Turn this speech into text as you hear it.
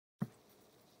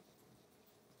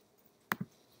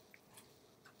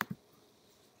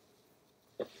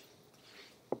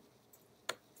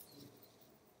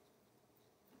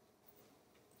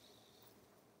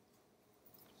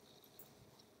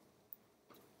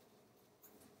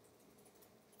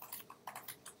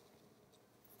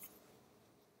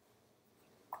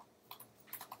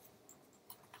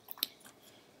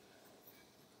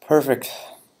Perfect.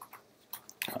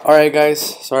 Alright guys,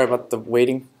 sorry about the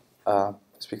waiting.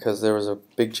 It's because there was a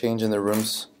big change in the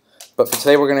rooms. But for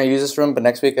today we're going to use this room, but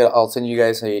next week I'll send you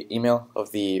guys an email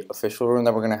of the official room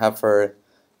that we're going to have for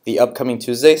the upcoming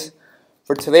Tuesdays.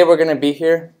 For today we're going to be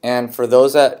here, and for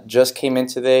those that just came in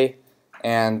today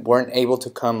and weren't able to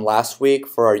come last week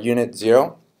for our Unit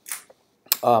 0,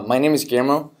 my name is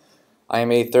Guillermo. I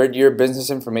am a third-year Business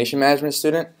Information Management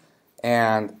student,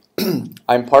 and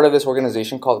I'm part of this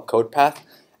organization called CodePath.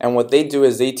 And what they do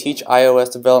is they teach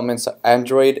iOS development,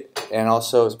 Android, and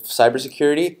also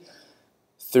cybersecurity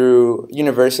through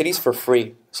universities for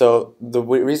free. So the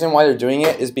reason why they're doing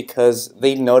it is because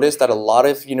they noticed that a lot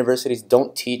of universities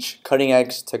don't teach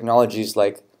cutting-edge technologies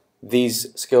like these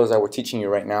skills that we're teaching you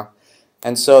right now.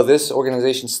 And so this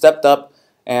organization stepped up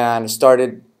and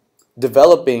started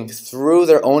developing through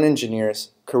their own engineers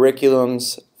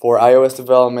curriculums for iOS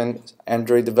development,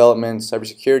 Android development,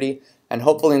 cybersecurity, and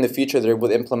hopefully in the future they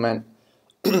would implement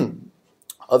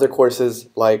other courses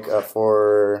like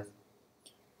for,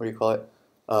 what do you call it,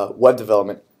 web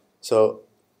development. So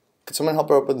could someone help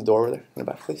her open the door over there in the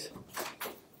back, please?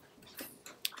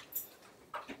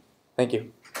 Thank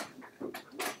you.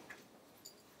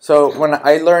 So when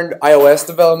I learned iOS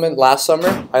development last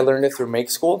summer, I learned it through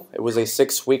Make School. It was a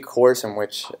 6-week course in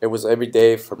which it was every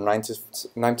day from 9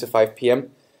 to 5 p.m.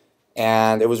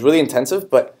 And it was really intensive,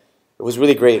 but it was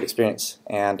really great experience.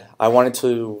 And I wanted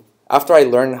to, after I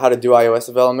learned how to do iOS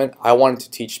development, I wanted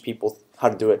to teach people how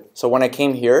to do it. So when I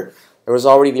came here, there was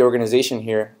already the organization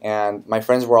here, and my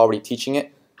friends were already teaching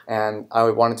it, and I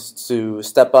wanted to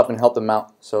step up and help them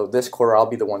out. So this quarter, I'll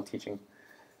be the one teaching.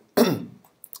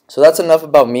 So that's enough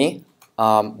about me.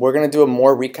 We're going to do a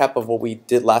more recap of what we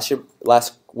did last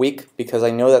week, because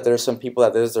I know that there's some people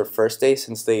that this is their first day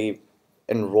since they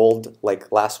enrolled like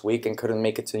last week and couldn't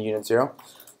make it to Unit 0.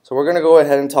 So we're going to go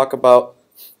ahead and talk about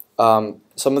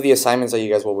some of the assignments that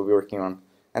you guys will be working on.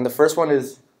 And the first one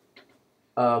is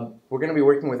we're going to be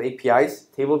working with APIs,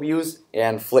 TableViews,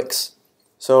 and Flix.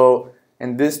 So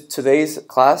in today's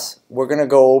class, we're going to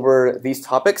go over these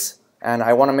topics, and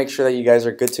I want to make sure that you guys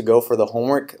are good to go for the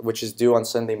homework, which is due on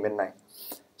Sunday midnight.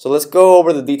 So let's go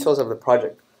over the details of the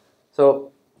project.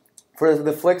 So for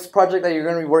the Flix project that you're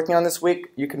going to be working on this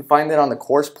week, you can find it on the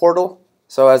course portal.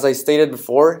 So as I stated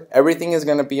before, everything is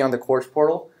going to be on the course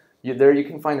portal. There you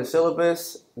can find the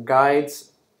syllabus,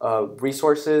 guides,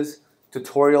 resources,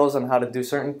 tutorials on how to do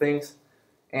certain things.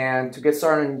 And to get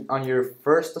started on your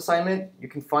first assignment, you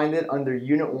can find it under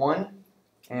Unit 1,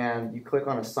 and you click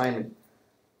on Assignment.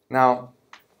 Now,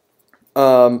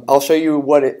 I'll show you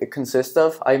what it consists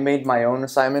of. I made my own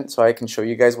assignment so I can show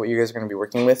you guys what you guys are going to be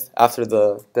working with after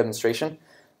the demonstration.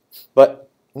 But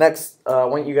next, I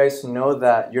want you guys to know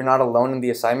that you're not alone in the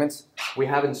assignments. We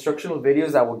have instructional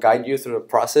videos that will guide you through the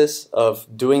process of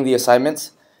doing the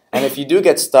assignments. And if you do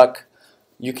get stuck,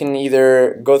 you can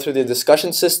either go through the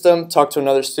discussion system, talk to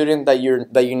another student that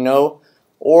you know,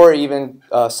 or even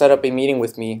set up a meeting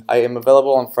with me. I am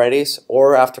available on Fridays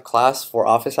or after class for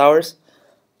office hours.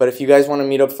 But if you guys want to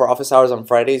meet up for office hours on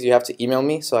Fridays, you have to email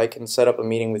me so I can set up a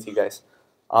meeting with you guys.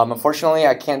 Unfortunately,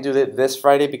 I can't do it this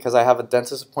Friday because I have a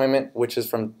dentist appointment, which is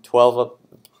from 12 up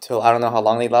till I don't know how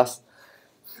long they last.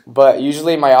 But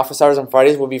usually my office hours on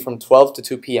Fridays will be from 12 to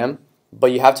 2 p.m.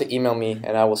 But you have to email me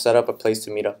and I will set up a place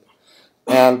to meet up.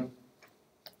 And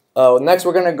next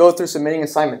we're going to go through submitting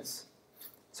assignments.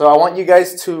 So I want you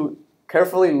guys to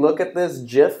carefully look at this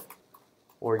GIF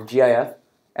or GIF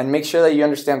and make sure that you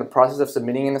understand the process of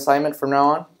submitting an assignment from now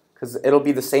on, because it'll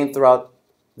be the same throughout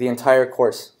the entire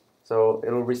course. So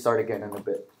it'll restart again in a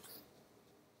bit.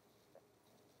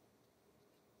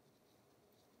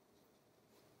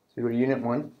 So you go to Unit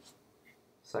 1,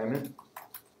 Assignment,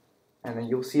 and then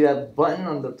you'll see that button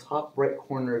on the top right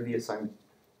corner of the assignment.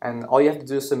 And all you have to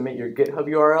do is submit your GitHub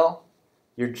URL,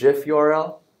 your GIF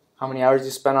URL, how many hours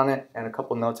you spent on it, and a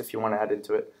couple notes if you want to add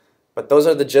into it. But those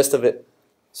are the gist of it.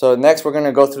 So next we're going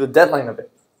to go through the deadline of it.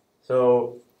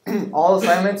 So all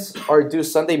assignments are due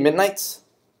Sunday midnights.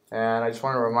 And I just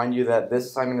want to remind you that this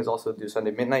assignment is also due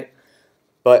Sunday midnight.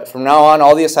 But from now on,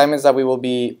 all the assignments that we will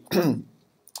be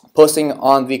posting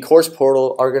on the course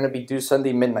portal are going to be due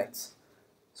Sunday midnights.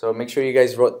 So make sure you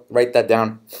guys write that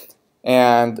down.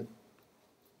 And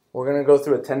we're going to go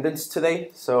through attendance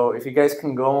today. So if you guys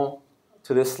can go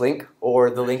to this link or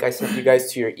the link I sent you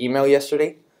guys to your email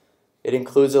yesterday, it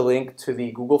includes a link to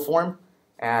the Google form.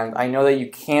 And I know that you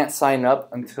can't sign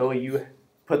up until you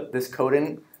put this code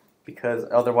in, because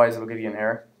otherwise it will give you an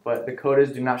error. But the code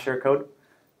is do not share code.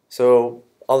 So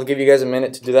I'll give you guys a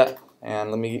minute to do that, and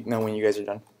let me know when you guys are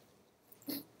done.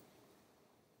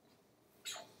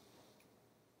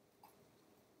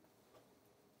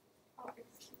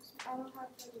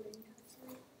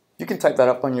 You can type that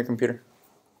up on your computer.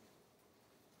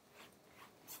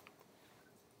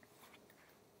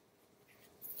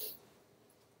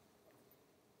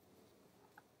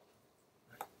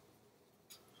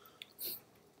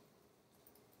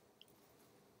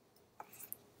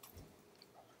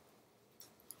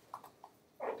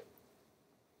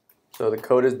 So the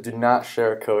code is do not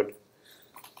share code.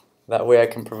 That way I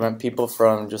can prevent people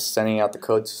from just sending out the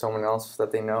code to someone else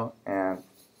that they know and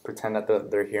pretend that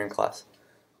they're here in class.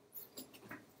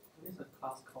 What is a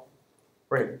class called?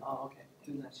 Right. Oh, okay.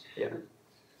 Do not Yeah. share.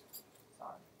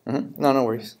 Sorry. No, no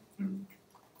worries.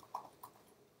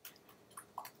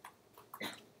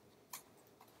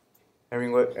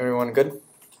 Everyone good?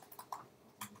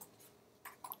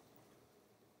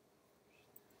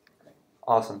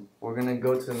 Awesome. We're going to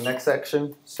go to the next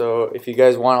section. So if you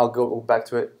guys want, I'll go back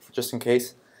to it just in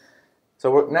case.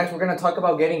 So next we're going to talk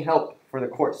about getting help for the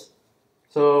course.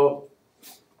 So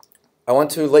I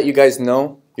want to let you guys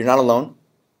know you're not alone.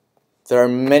 There are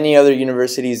many other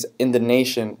universities in the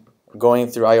nation going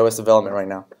through iOS development right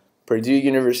now. Purdue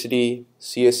University,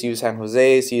 CSU San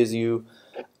Jose, CSU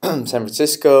San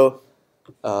Francisco,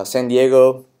 San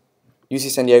Diego, UC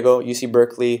San Diego, UC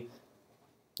Berkeley,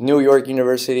 New York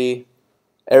University,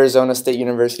 Arizona State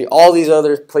University. All these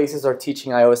other places are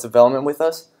teaching iOS development with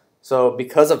us. So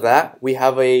because of that, we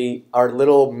have our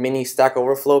little mini Stack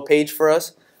Overflow page for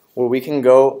us where we can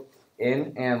go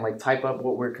in and like type up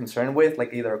what we're concerned with,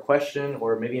 like either a question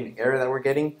or maybe an error that we're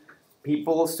getting.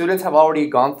 Students have already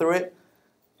gone through it,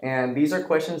 and these are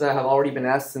questions that have already been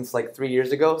asked since like 3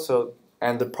 years ago.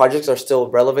 And the projects are still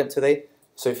relevant today.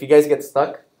 So if you guys get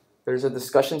stuck, there's a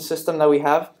discussion system that we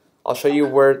have. I'll show you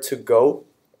where to go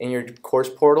in your course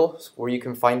portal where you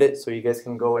can find it, so you guys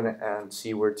can go in and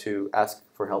see where to ask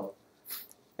for help.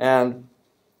 And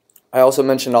I also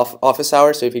mentioned office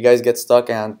hours, so if you guys get stuck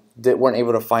and weren't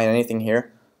able to find anything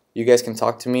here, you guys can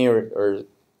talk to me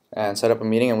and set up a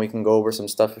meeting and we can go over some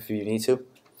stuff if you need to.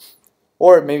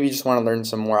 Or maybe you just want to learn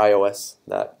some more iOS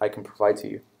that I can provide to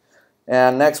you.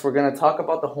 And next we're going to talk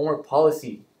about the homework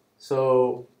policy.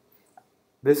 So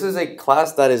this is a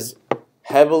class that is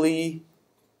heavily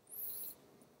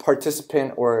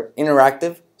participant or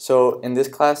interactive. So in this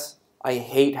class, I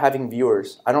hate having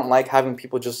viewers. I don't like having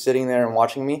people just sitting there and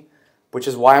watching me, which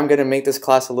is why I'm going to make this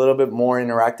class a little bit more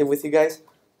interactive with you guys.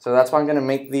 So that's why I'm going to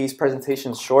make these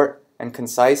presentations short and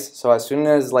concise. So as soon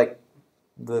as like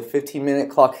the 15-minute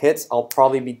clock hits, I'll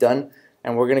probably be done,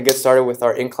 and we're going to get started with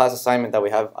our in-class assignment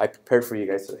that I prepared for you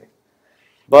guys today.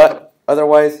 But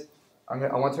otherwise, I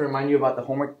want to remind you about the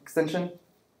homework extension.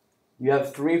 You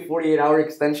have 3 48-hour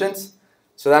extensions.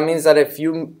 So that means that if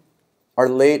you are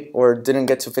late or didn't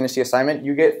get to finish the assignment,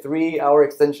 you get 3-hour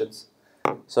extensions.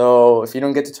 So if you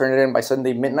don't get to turn it in by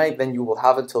Sunday midnight, then you will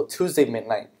have until Tuesday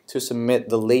midnight to submit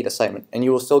the late assignment, and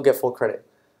you will still get full credit.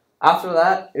 After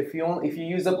that, if you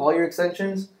use up all your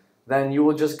extensions, then you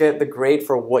will just get the grade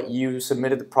for what you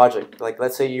submitted the project. Like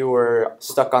let's say you were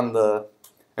stuck on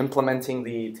implementing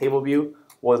the table view.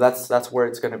 Well, that's where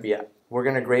it's going to be at. We're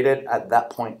going to grade it at that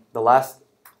point, the last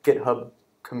GitHub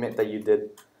commit that you did.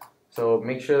 So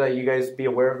make sure that you guys be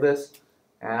aware of this,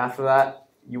 and after that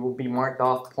you will be marked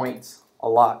off points a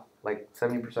lot, like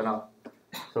 70% off.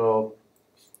 So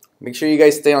make sure you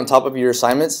guys stay on top of your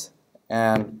assignments,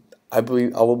 and I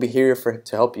will be here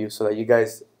to help you so that you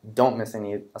guys don't miss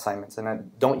any assignments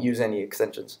and don't use any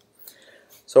extensions.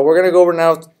 So we're going to go over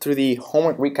now through the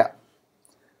homework recap.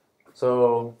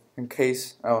 So in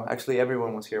case, actually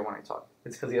everyone was here when I talked.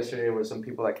 It's because yesterday there were some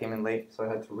people that came in late, so I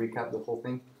had to recap the whole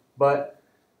thing. But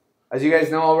as you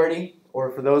guys know already, or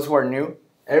for those who are new,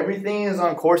 everything is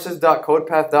on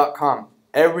courses.codepath.com.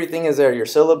 Everything is there. Your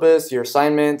syllabus, your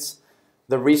assignments,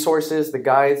 the resources, the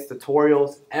guides,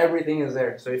 tutorials, everything is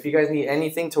there. So if you guys need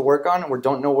anything to work on or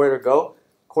don't know where to go,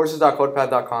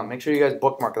 courses.codepath.com. Make sure you guys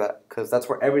bookmark that, because that's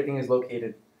where everything is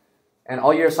located. And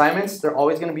all your assignments, they're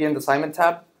always going to be in the assignment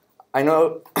tab. I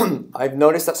know I've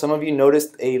noticed that some of you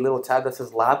noticed a little tab that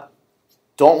says lab.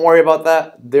 Don't worry about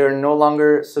that. They're no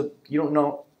longer,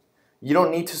 you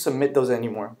don't need to submit those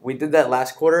anymore. We did that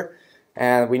last quarter,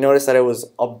 and we noticed that it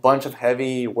was a bunch of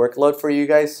heavy workload for you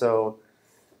guys, so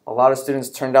a lot of students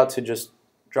turned out to just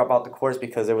drop out the course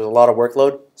because there was a lot of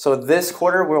workload. So this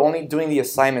quarter, we're only doing the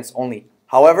assignments only.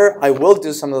 However, I will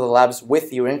do some of the labs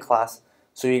with you in class,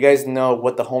 so you guys know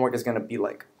what the homework is going to be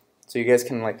like, so you guys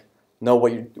can know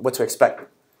what to expect.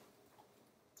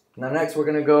 Now next we're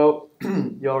going to go,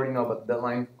 you already know about the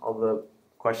deadline, all the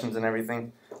questions and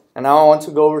everything. And now I want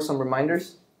to go over some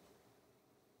reminders.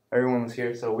 Everyone was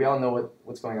here, so we all know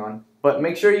what's going on. But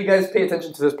make sure you guys pay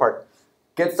attention to this part.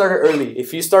 get started early.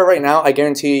 If you start right now, I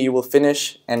guarantee you will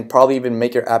finish and probably even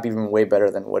make your app even way better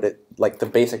than what it, like the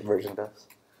basic version does.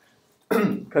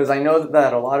 Because I know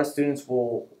that a lot of students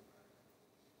will,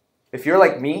 if you're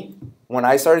like me, when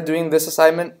I started doing this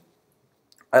assignment,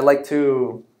 I like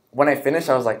to, when I finished,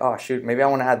 I was like, oh shoot, maybe I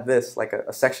want to add this, like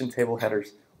a section table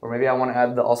headers, or maybe I want to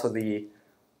add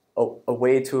a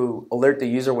way to alert the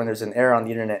user when there's an error on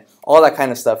the internet, all that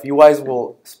kind of stuff. You guys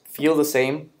will feel the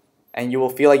same, and you will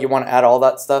feel like you want to add all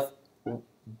that stuff,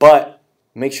 but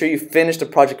make sure you finish the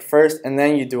project first, and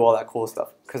then you do all that cool stuff.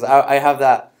 Because I have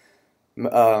that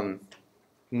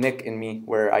nick in me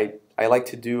where I like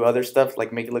to do other stuff,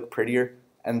 like make it look prettier,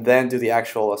 and then do the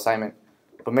actual assignment.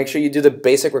 But make sure you do the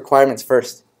basic requirements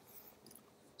first.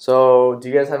 So, do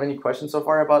you guys have any questions so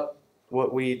far about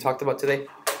what we talked about today?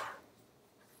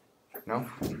 No?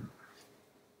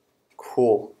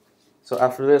 Cool. So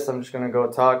after this, I'm just going to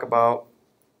go talk about,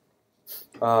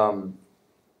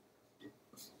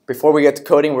 before we get to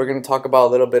coding, we're going to talk about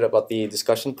a little bit about the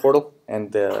discussion portal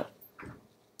and the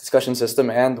discussion system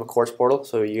and the course portal.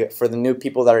 So for the new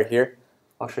people that are here,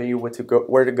 I'll show you where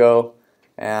to go.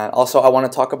 And also I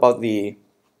want to talk about the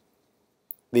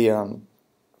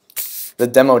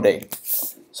demo day.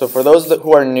 So for those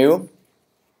who are new,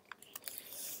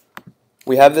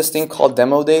 we have this thing called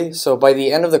demo day. So by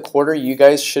the end of the quarter, you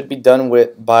guys should be done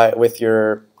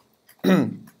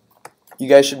you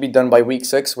guys should be done by week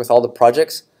 6 with all the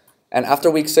projects. And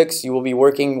after week 6, you will be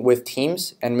working with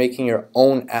teams and making your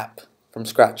own app from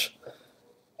scratch.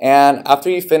 And after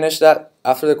you finish that,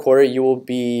 after the quarter, you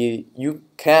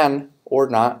can, or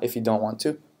not if you don't want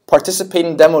to, participate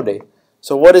in demo day.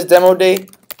 So what is demo day?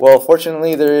 Well,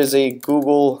 fortunately, there is a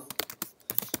Google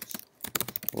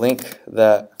link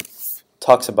that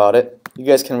talks about it. You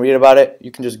guys can read about it.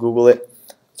 You can just Google it.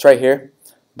 It's right here.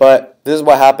 But this is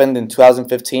what happened in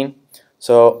 2015.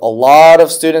 So a lot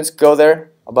of students go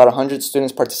there. About 100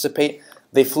 students participate.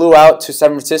 They flew out to San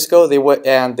Francisco.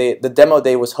 The demo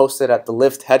day was hosted at the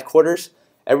Lyft headquarters.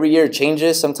 Every year it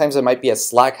changes. Sometimes it might be at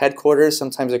Slack headquarters.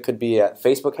 Sometimes it could be at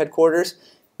Facebook headquarters.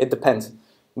 It depends.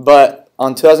 But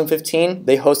on 2015,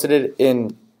 they hosted it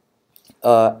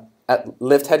at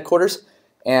Lyft headquarters,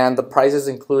 and the prizes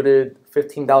included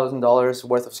 $15,000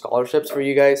 worth of scholarships for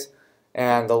you guys,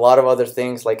 and a lot of other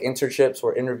things like internships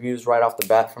or interviews right off the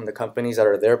bat from the companies that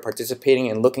are there participating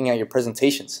and looking at your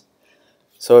presentations.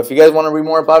 So if you guys want to read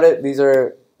more about it, there's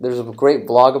a great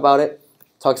blog about it.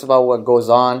 It talks about what goes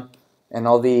on and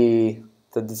all the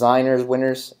designers,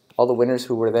 winners, all the winners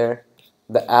who were there.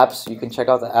 The apps, you can check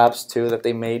out the apps too that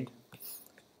they made.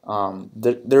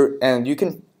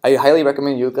 I highly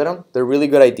recommend you look at them. They're really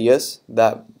good ideas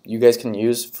that you guys can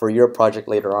use for your project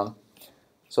later on.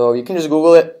 So you can just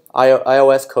Google it,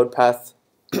 iOS CodePath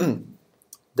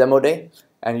Demo Day,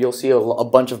 and you'll see a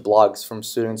bunch of blogs from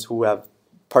students who have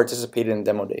participated in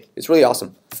Demo Day. It's really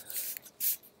awesome.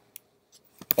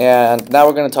 And now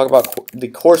we're going to talk about the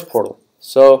course portal.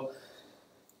 So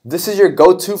this is your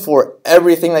go-to for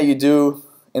everything that you do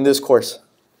in this course.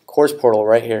 Course portal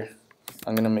right here.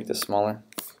 I'm going to make this smaller.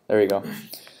 There we go.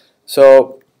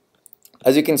 So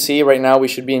as you can see right now, we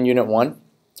should be in Unit 1.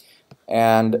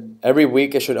 And every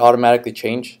week it should automatically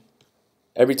change.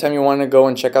 Every time you want to go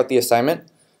and check out the assignment,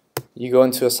 you go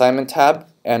into Assignment tab,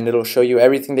 and it'll show you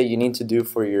everything that you need to do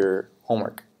for your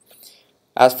homework.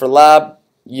 As for lab,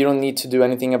 you don't need to do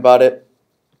anything about it,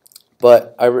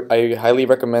 but I highly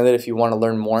recommend it if you want to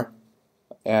learn more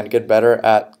and get better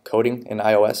at coding in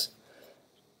iOS.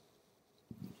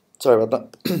 Sorry about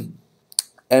that.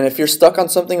 And if you're stuck on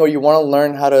something or you want to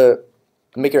learn how to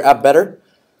make your app better,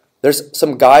 there's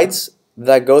some guides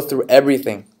that go through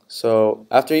everything. So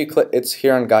after you click, it's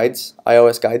here on guides,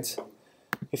 iOS guides.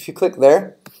 If you click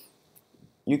there,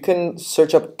 you can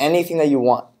search up anything that you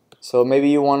want. So maybe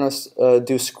you want to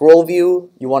do scroll view,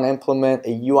 you want to implement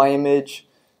a UI image,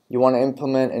 you want to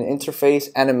implement an interface,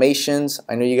 animations.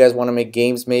 I know you guys want to make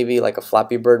games, maybe like a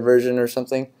Flappy Bird version or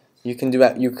something. You can do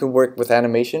that. You can work with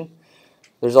animation.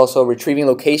 There's also retrieving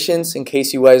locations in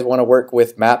case you guys want to work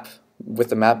with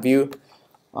the map view.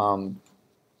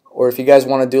 Or if you guys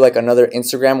want to do like another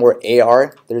Instagram or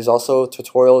AR, there's also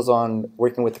tutorials on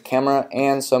working with the camera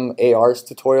and some AR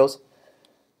tutorials.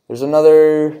 There's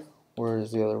another,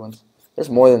 where's the other ones? There's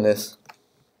more than this.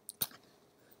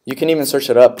 You can even search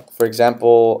it up. For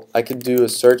example, I could do a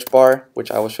search bar, which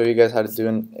I will show you guys how to do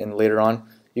in later on.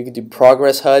 You could do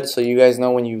progress HUD, so you guys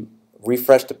know when you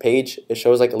refresh the page, it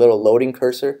shows like a little loading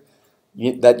cursor.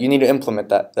 You need to implement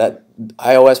that. That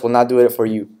iOS will not do it for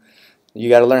you. You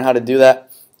got to learn how to do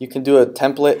that. You can do a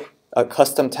template, a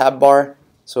custom tab bar.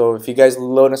 So if you guys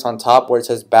notice on top where it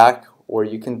says back, or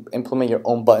you can implement your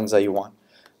own buttons that you want.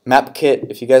 MapKit,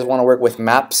 if you guys want to work with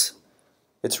maps,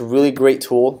 it's a really great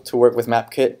tool to work with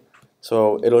MapKit.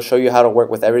 So it'll show you how to work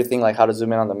with everything, like how to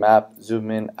zoom in on the map,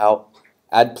 zoom in, out,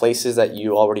 add places that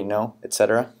you already know,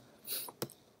 etc.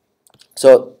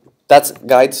 So that's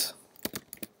guides.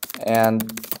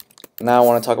 And now I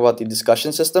want to talk about the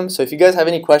discussion system. So if you guys have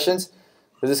any questions,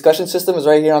 the discussion system is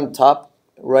right here on the top,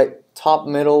 right top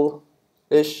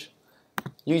middle-ish.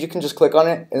 You can just click on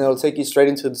it and it'll take you straight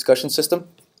into the discussion system.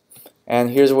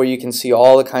 And here's where you can see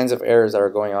all the kinds of errors that are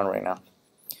going on right now.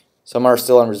 Some are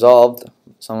still unresolved,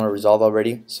 some are resolved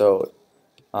already. So,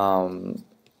 and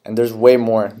there's way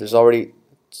more. There's already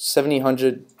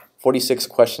 746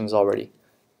 questions already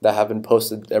that have been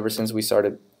posted ever since we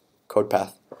started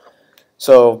CodePath.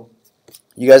 So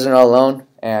you guys are not alone,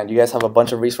 and you guys have a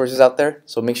bunch of resources out there.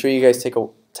 So make sure you guys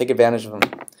take advantage of them.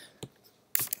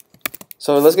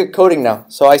 So let's get coding now.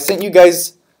 So I sent you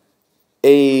guys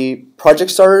a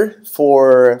project starter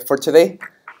for today,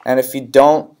 and if you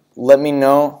don't, let me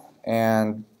know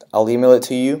and I'll email it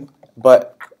to you.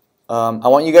 But I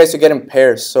want you guys to get in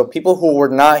pairs. So people who were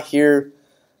not here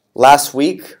last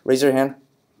week, raise your hand.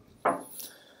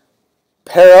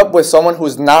 Pair up with someone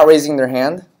who's not raising their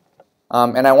hand,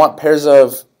 and I want pairs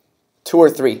of 2 or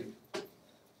 3.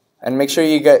 And make sure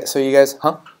you get, so you guys,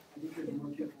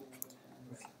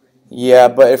 Yeah,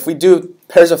 but if we do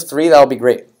pairs of 3, that'll be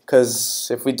great. Because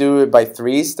if we do it by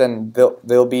 3s, then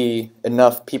there'll be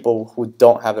enough people who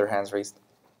don't have their hands raised.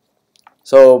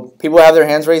 So people who have their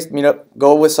hands raised, meet up,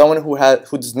 go with someone who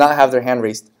does not have their hand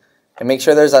raised, and make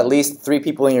sure there's at least 3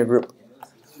 people in your group.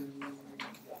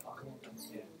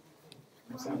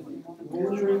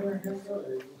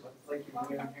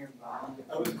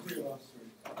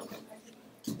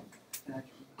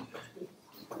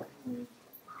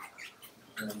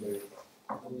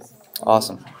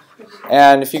 Awesome.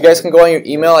 And if you guys can go on your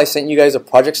email, I sent you guys a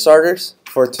project starters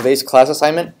for today's class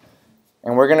assignment,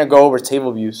 and we're going to go over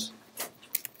table views.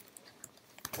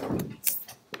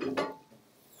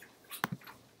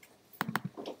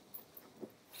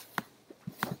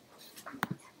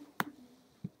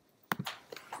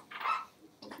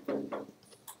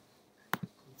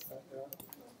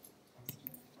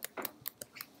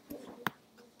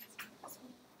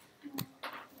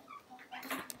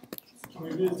 Can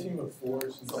we be a team of 4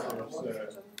 since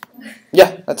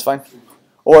Yeah, that's fine.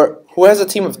 Or who has a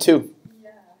team of 2?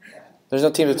 There's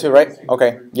no team of 2, right?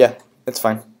 Okay, yeah, that's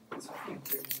fine.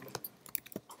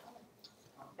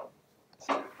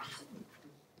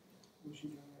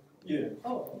 Yeah.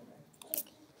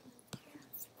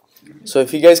 So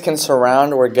if you guys can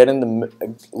surround or get in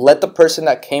the, let the person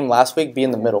that came last week be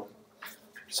in the middle,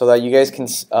 so that you guys can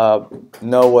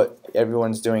know what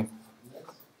everyone's doing.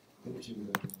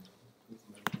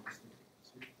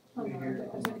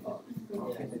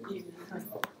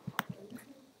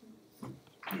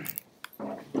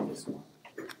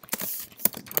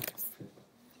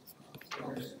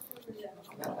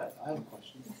 I have a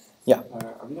question. Yeah.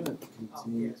 Are we going to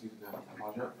continue to do the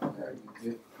project that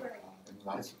you did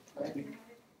last week?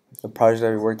 The project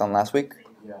that we worked on last week,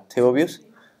 Yeah. TableViews.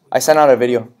 I sent out a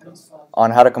video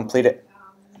on how to complete it.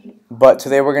 But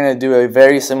today we're going to do a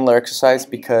very similar exercise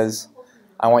because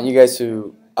I want you guys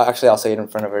to, actually I'll say it in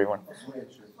front of everyone.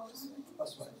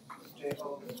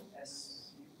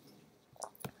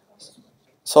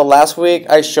 So last week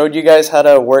I showed you guys how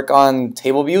to work on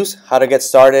table views, how to get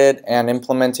started and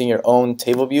implementing your own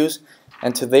table views.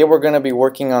 And today we're going to be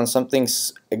working on something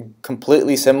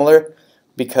completely similar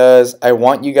because I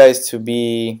want you guys to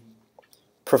be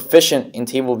proficient in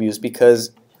table views,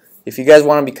 because if you guys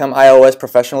want to become iOS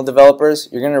professional developers,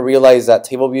 you're going to realize that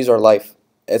table views are life.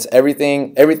 It's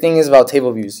everything is about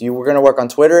table views. We're going to work on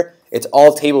Twitter, it's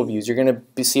all table views. You're going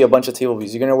to see a bunch of table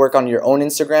views. You're going to work on your own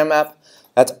Instagram app,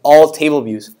 that's all table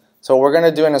views. So we're going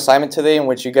to do an assignment today in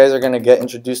which you guys are going to get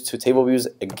introduced to table views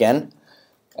again.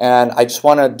 And I just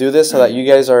want to do this so that you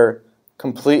guys are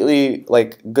completely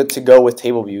good to go with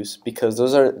table views, because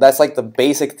that's like the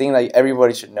basic thing that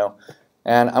everybody should know.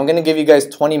 And I'm going to give you guys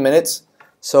 20 minutes.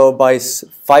 So by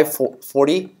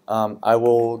 5:40, I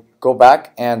will go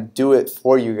back and do it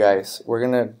for you guys. We're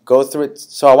going to go through it.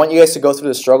 So I want you guys to go through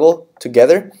the struggle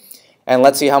together, and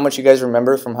let's see how much you guys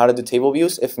remember from how to do table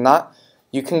views. If not,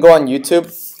 you can go on YouTube,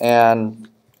 and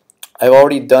I've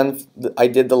already I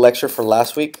did the lecture for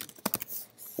last week,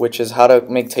 which is how to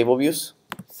make table views.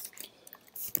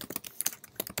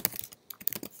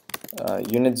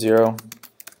 Unit 0,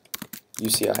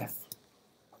 UCI.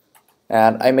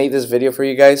 And I made this video for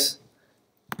you guys.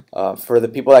 For the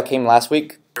people that came last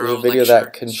week, there's a video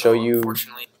that can show you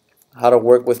how to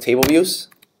work with table views.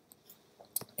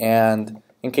 And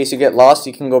in case you get lost,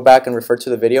 you can go back and refer to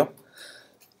the video.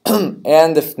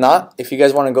 And if not, if you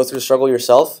guys want to go through the struggle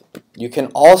yourself, you can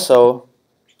also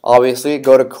obviously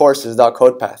go to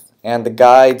courses.codepath, and the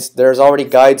guides, there's already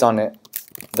guides on it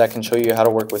that can show you how to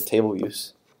work with table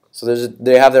views. So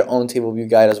they have their own table view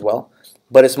guide as well,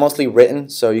 but it's mostly written,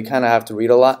 so you kind of have to read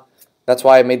a lot. That's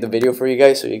why I made the video for you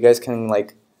guys, so you guys can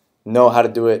like know how to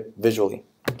do it visually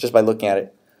just by looking at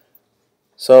it.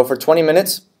 So for 20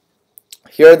 minutes,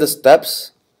 here are the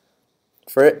steps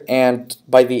for it, and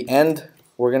by the end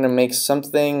we're gonna make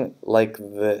something like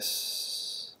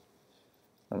this.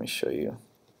 Let me show you.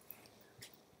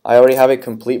 I already have a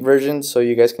complete version, so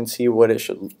you guys can see what it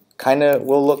should kind of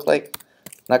will look like.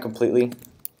 Not completely,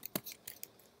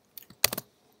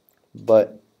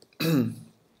 but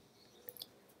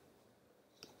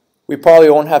we probably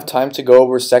won't have time to go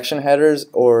over section headers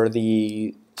or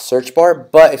the search bar,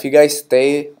 but if you guys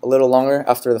stay a little longer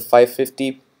after the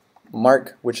 5:50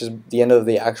 mark, which is the end of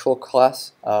the actual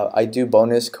class, I do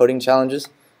bonus coding challenges,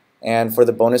 and for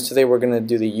the bonus today we're going to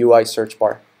do the UI search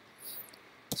bar.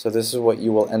 So this is what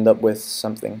you will end up with,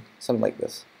 something like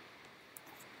this.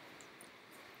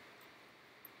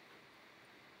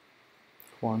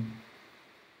 One.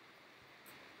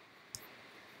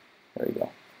 There we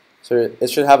go. So it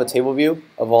should have a table view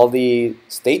of all the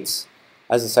states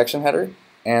as the section header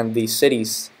and the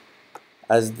cities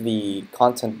as the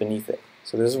content beneath it.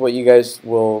 So this is what you guys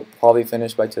will probably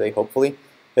finish by today, hopefully.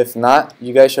 If not,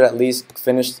 you guys should at least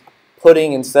finish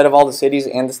putting, instead of all the cities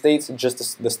and the states,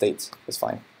 just the states. It's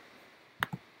fine.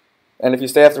 And if you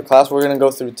stay after class, we're going to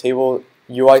go through table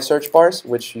UI search bars,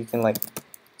 which you can like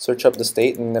search up the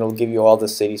state and it'll give you all the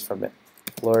cities from it.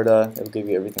 Florida, it'll give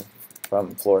you everything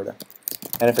from Florida.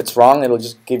 And if it's wrong, it'll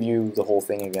just give you the whole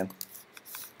thing again.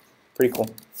 Pretty cool.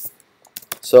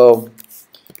 So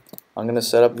I'm going to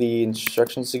set up the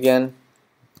instructions again.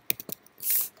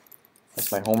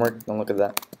 That's my homework. Don't look at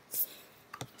that.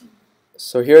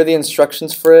 So here are the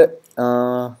instructions for it.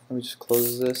 Let me just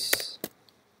close this.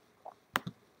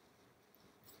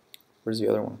 Where's the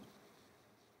other one?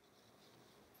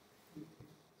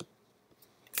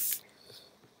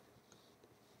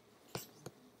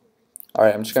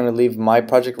 Alright, I'm just going to leave my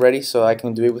project ready so I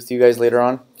can do it with you guys later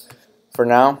on. For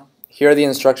now, here are the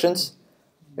instructions.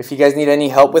 If you guys need any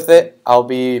help with it, I'll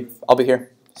be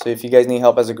here. So if you guys need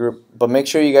help as a group, but make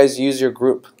sure you guys use your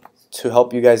group to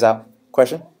help you guys out.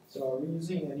 Question? So are we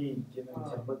using any given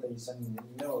template that you send in the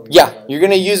email? Yeah, you're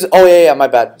gonna use. Oh yeah, my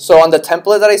bad. So on the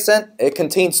template that I sent, it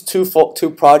contains two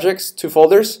projects, two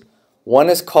folders. One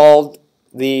is called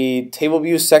the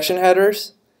TableViews section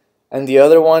headers, and the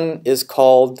other one is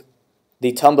called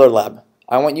the Tumblr lab.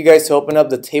 I want you guys to open up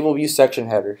the TableView section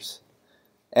headers,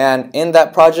 and in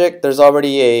that project, there's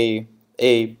already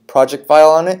a project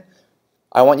file on it.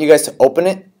 I want you guys to open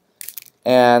it,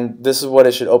 and this is what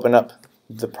it should open up.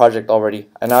 The project already,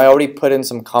 and I already put in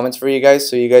some comments for you guys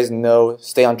so you guys know,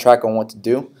 stay on track on what to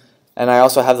do. And I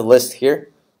also have the list here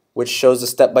which shows the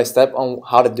step-by-step on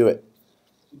how to do it.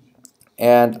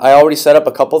 And I already set up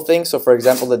a couple things. So for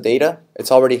example, the data,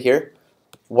 it's already here.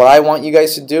 What I want you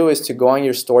guys to do is to go on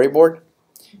your storyboard,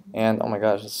 and oh my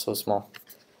gosh, it's so small.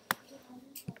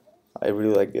 I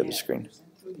really like the other screen.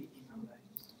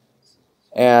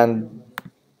 And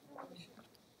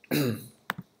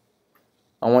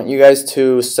I want you guys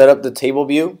to set up the table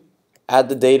view, add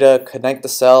the data, connect the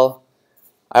cell.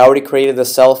 I already created the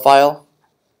cell file.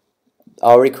 I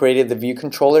already created the view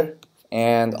controller,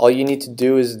 and all you need to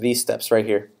do is these steps right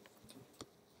here,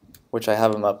 which I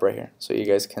have them up right here, so you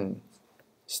guys can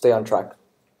stay on track.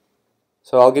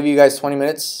 So I'll give you guys 20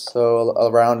 minutes, so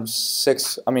around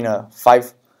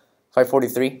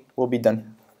 5:43 we'll be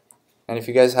done. And if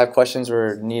you guys have questions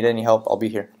or need any help, I'll be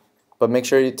here. But make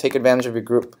sure you take advantage of your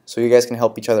group so you guys can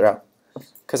help each other out.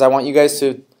 Because I want you guys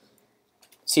to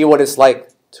see what it's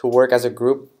like to work as a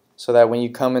group so that when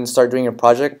you come and start doing your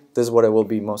project, this is what it will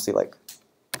be mostly like.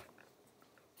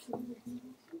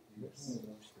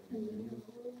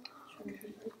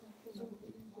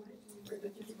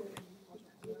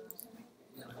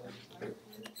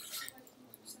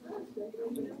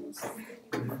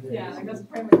 Yeah, I guess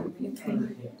primary thing.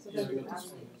 So then we ask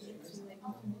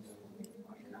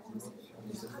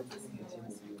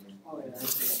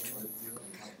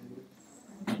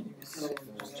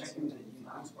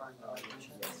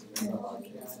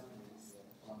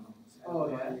Oh,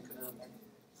 yeah.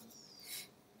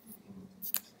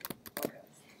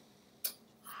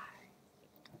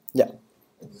 Yeah.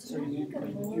 So you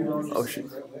don't. Oh shoot.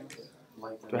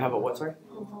 Do I have a what, sorry?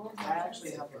 I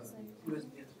actually have a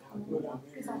USB.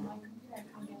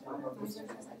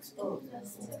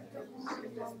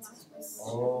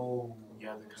 Oh,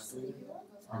 yeah, the calculator.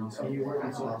 Can you work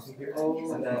on someone's computer?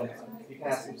 And then you can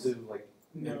ask them to like.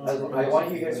 I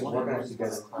want you guys to work on it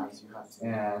together.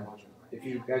 And if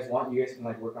you guys want, you guys can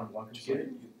like work on one computer,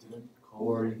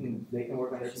 or they can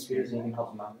work on their computers and you can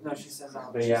help them out. No, she says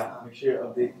that. But yeah, make sure you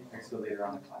update Xcode later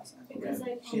on. Because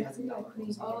like She hasn't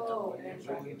downloaded. oh,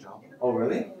 Oh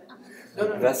really? No,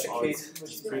 no, That's no. the case.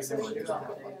 Which is pretty similar.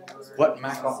 What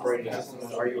Mac operating system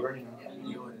are you learning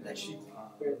on? That she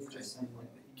barely just said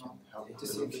like that you can't to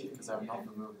see if she because I'm not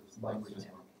familiar with languages.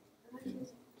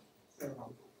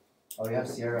 Oh, you have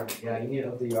Sierra. Yeah, you need to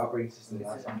update your operating system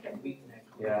last time.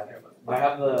 Yeah, I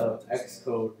have the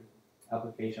Xcode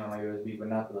application on my USB, but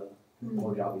not the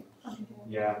Mojave.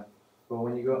 Yeah, but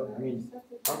when you go, I mean, I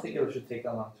don't think it should take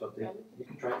that long to update. You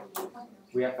can try it.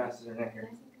 We have fast internet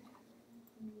here.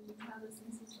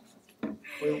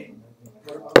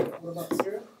 What about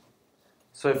Sarah?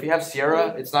 So if you have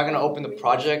Sierra, it's not going to open the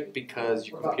project because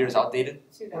your computer's outdated.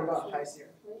 What about High Sierra?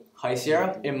 High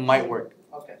Sierra, it might work.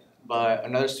 Okay. But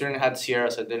another student had Sierra,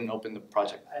 so it didn't open the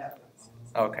project. I have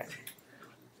that. Okay.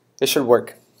 It should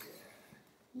work.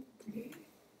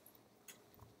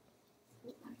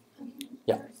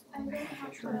 Yeah.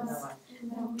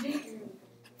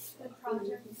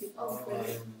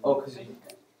 Oh, because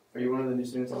are you one of the new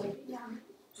students?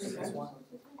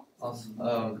 Awesome.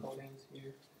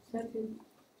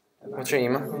 What's your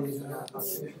email?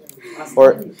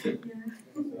 Or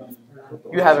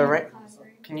you have it, right?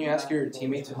 Can you ask your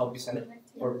teammate to help you send it?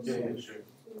 Or Do you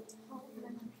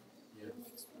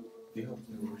have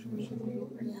the washing machine? No,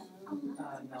 I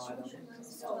don't.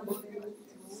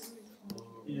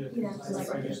 I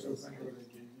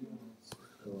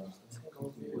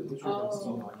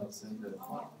can send the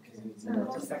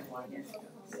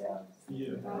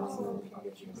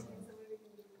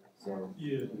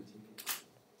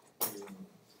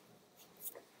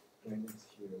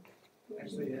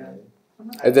Actually, yeah.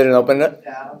 it didn't open it?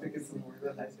 Yeah, I don't think it's the word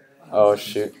with High Sierra. Oh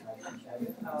shoot.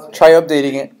 Try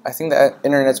updating it. I think the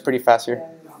internet's pretty fast here.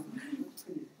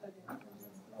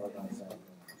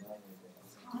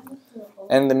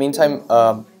 And in the meantime,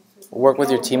 work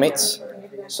with your teammates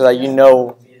so that you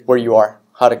know where you are,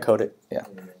 how to code it. Yeah.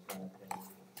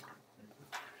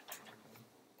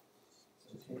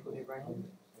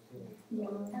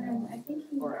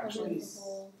 Or actually,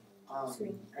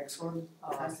 Xcode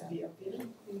has to be updated,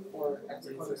 or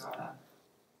Xcode is not.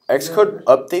 Xcode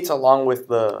updates along with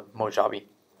the Mojave.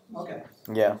 Okay.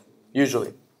 Yeah,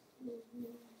 usually.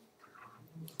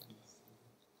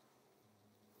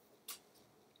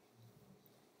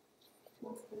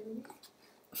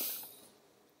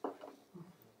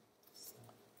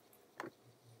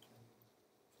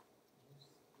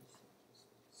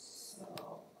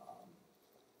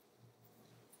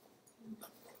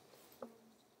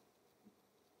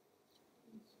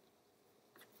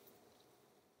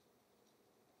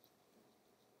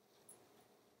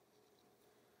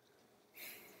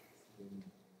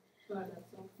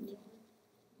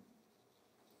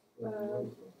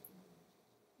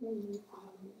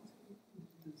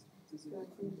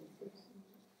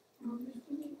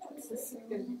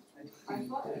 I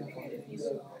thought if you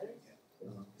do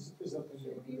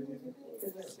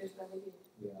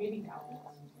reading out.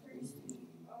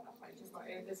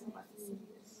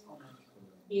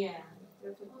 Yeah.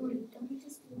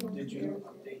 Did you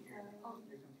update your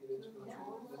computer to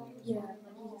Yeah.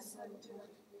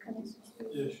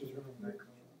 Yeah, she's running back.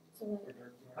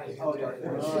 Oh, yeah.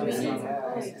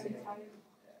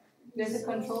 There's a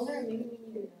controller, maybe we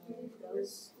need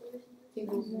those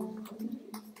tables.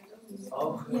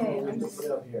 Oh. Yeah, yeah. We just put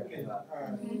it up here.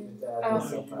 Oh. It's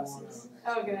so fast.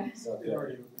 Okay. So It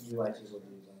already- UIT will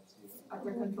do that too.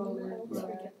 Upper controller.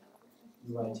 UIT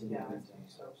will do that. Yeah.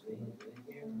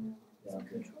 Yeah,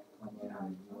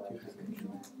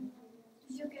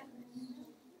 okay.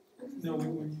 No, we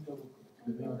double.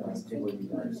 It will be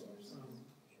dinosaurs.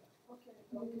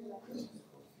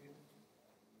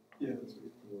 Yeah, that's It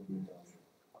will be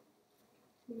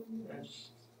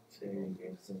dinosaurs. There you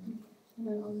go. So,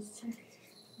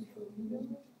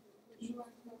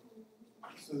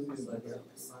 So this is like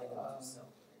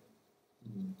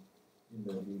in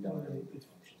the read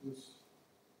function.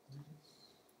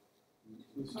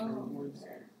 It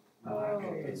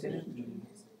didn't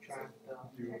track the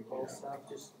whole stuff,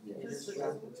 just it just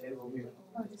tracked the table view.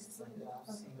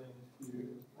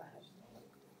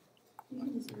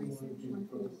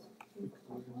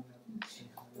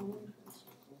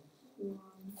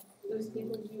 Those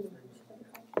tables you.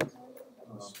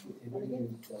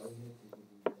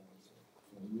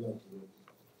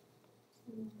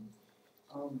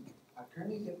 I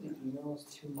currently get the emails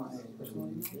to my personal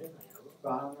email, but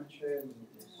I'm not sure if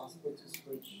it's possible to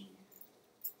switch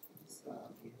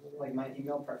like my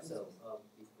email preference.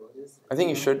 I think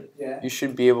you should. Yeah. You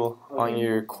should be able on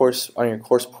your course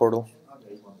portal.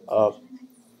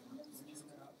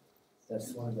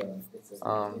 That's one of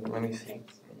the. Let me see.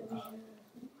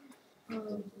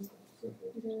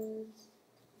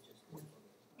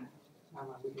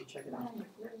 We can check it out.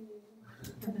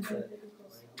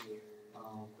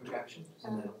 Quick action.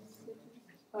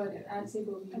 Oh, the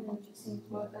TableViews.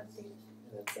 Well, that's it.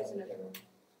 Isn't it?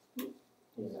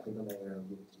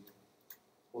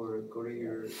 Or go to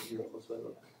your host web.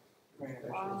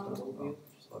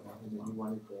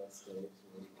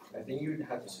 I think you'd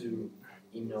have to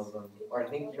email them, or I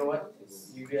think you know what,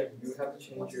 you have to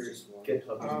change your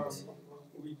GitHub.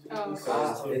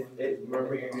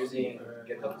 Remember you're using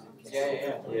GitHub.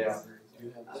 Yeah.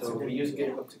 So we use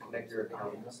GitHub to connect your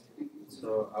account.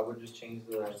 So I would just change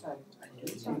the.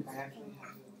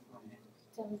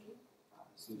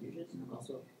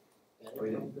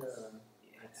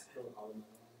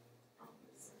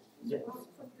 Yeah,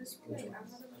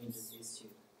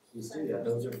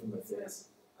 those are from the Flix.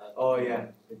 Oh yeah.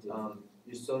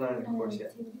 You're still not in the course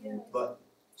yet. But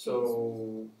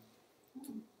so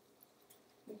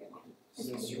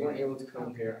since you weren't able to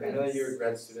come here, I know that you're a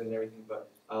grad student and everything, but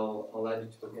I'll add you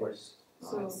to the course.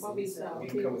 So probably You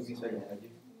can come with me so I can add you.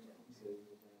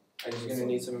 I'm just gonna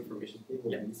need some information.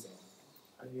 Yeah.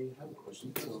 I have a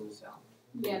question. So,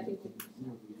 Yeah,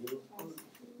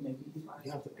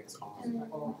 You have to X on.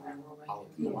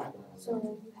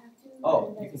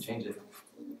 Oh, you can change it.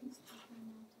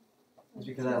 It's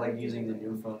because I like using the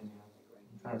new phone.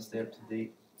 I'm trying to stay up to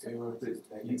date.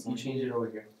 You change it over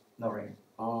here. No, right here.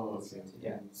 Oh, okay.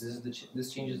 Yeah,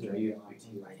 this changes the view.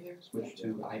 You can switch to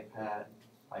iPad,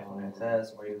 iPhone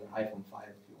XS, or even iPhone 5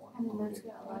 if you want.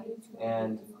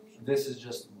 And this is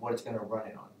just what it's gonna run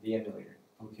it on, the emulator.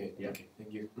 Okay, Yeah. okay,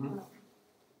 thank you.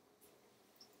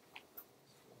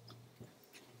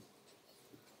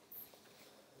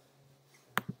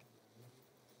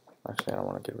 Actually, I don't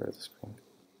want to get rid of the screen.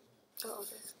 Oh,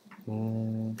 okay.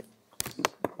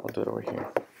 I'll do it over here.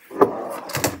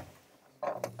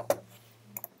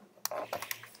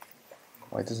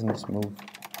 Why doesn't this move?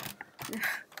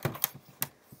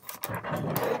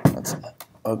 That's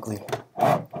ugly.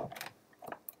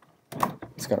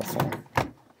 It's gonna fall.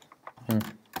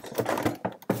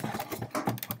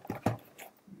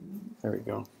 There we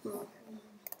go.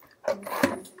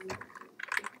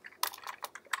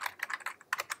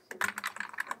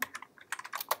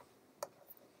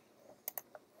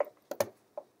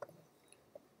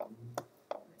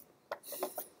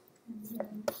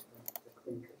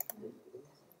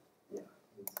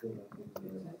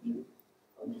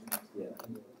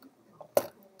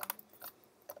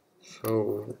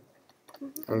 So,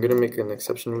 I'm gonna make an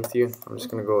exception with you. I'm just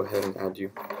gonna go ahead and add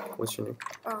you. What's your name?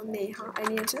 Neha, I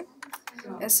need to.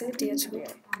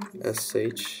 SADHVI.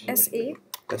 SH. SA.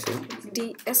 SA.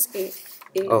 DSA.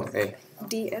 Oh, A.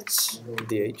 DH.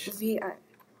 DH. VI.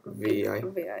 VI.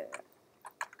 VI.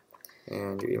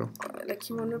 And your email? Like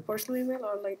you want my personal email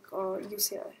or like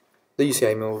UCI? The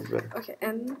UCI email would be better. Okay,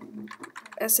 N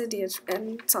SADH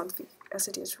N Sanfi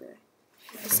SADHVI.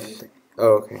 The same thing.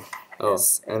 Oh, okay. Oh,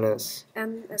 S- NS.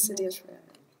 N SADHVI.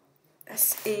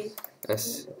 SA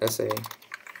SA.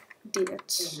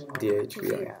 DH.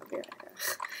 DHVI. VI.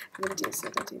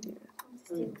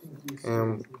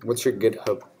 What's your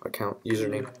GitHub account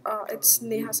username? It's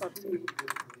Neha Sanfi.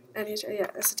 Yeah,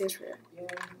 SADHVI.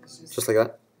 Just like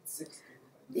that?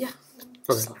 Yeah.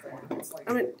 Okay.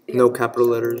 I mean, yeah. No capital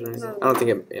letters or anything? No. I don't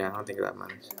think it, I don't think that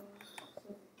matters.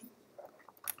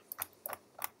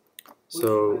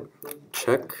 So,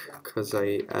 check, because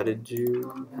I added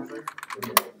you.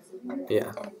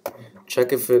 Yeah.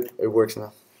 Check if it works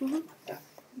now.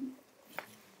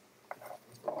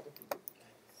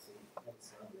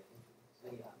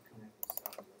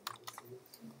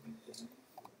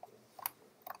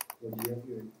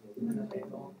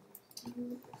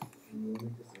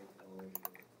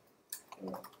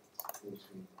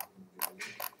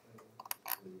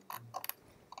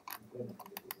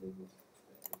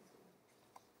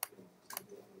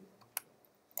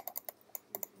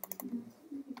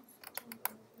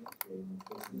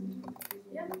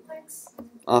 Yeah, thanks.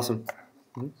 Awesome.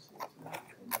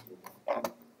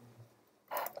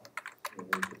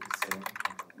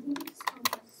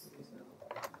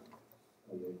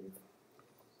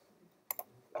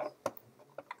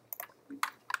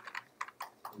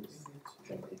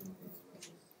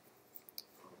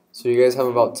 So you guys have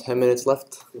about 10 minutes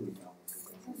left.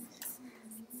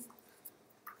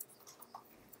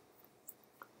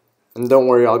 And don't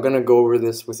worry, I'm gonna go over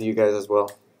this with you guys as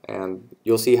well. And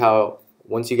you'll see how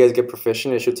once you guys get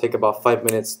proficient, it should take about 5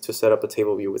 minutes to set up a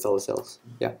table view with all the cells.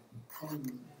 Yeah.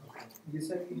 You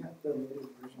said you have the latest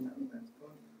version of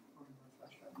Xcode on the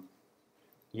flash drive.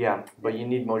 Yeah, but you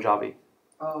need Mojave.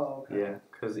 Oh, okay. Yeah,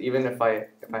 because even if I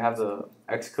have the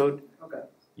Xcode, Okay.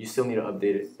 you still need to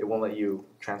update it. It won't let you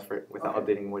transfer it without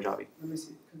Okay. updating Mojave. Let me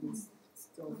see, because it's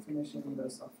still finishing the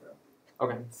software.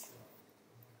 Okay.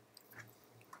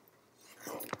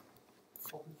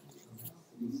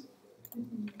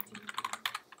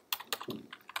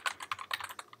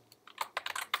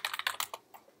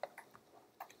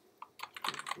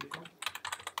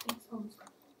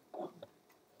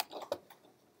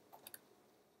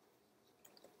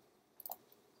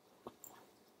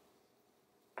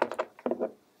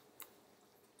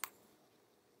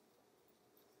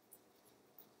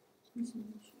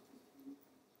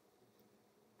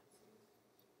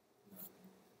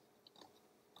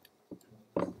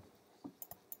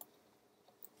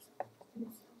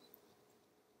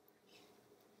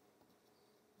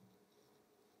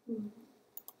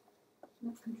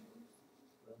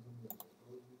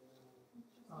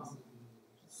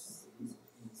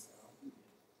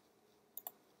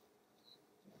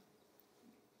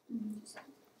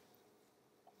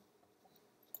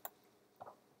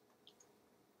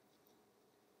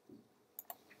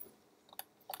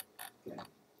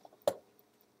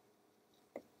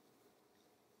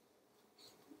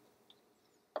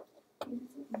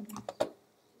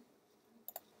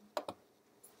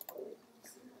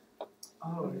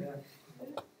 Oh, yeah.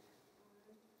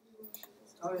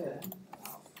 Oh, yeah.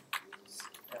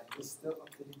 It's still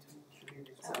updating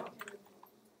to Excel.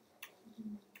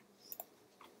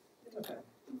 Okay.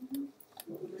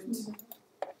 This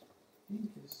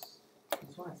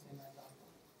one is in my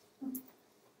document.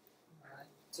 Alright.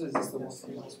 So is this the one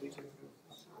from last week?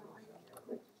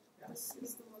 Yes.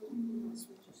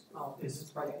 Oh, this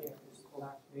is right here. This is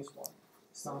this one.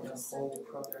 It's not the whole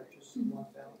project, just one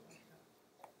file.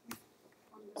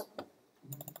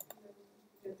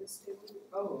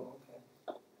 Oh, okay.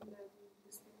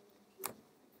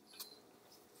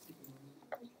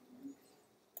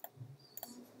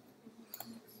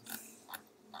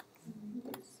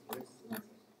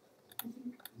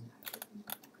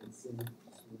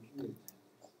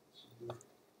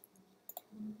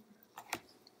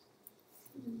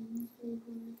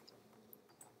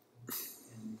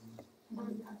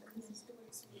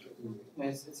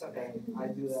 It's okay. I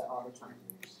do that all the time.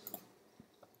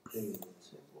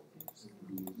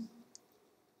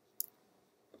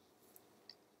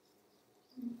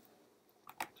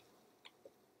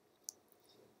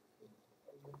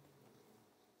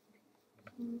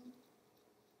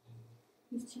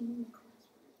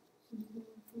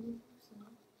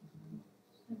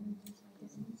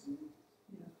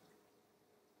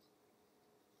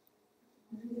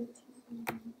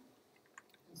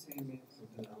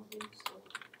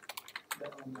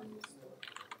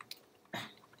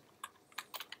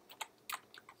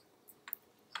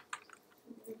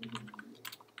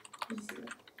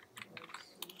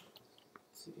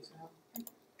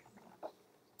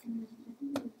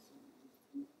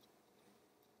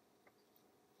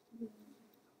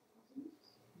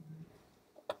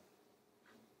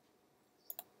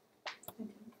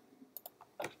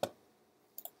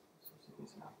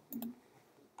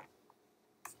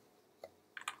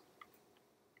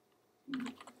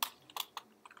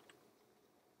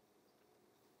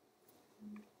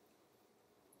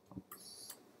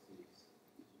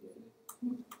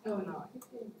 Oh, no.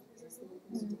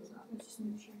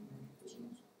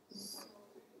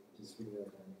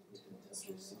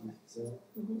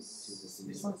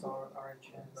 These ones are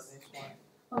RHN, but this one,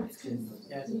 Oh, it's good.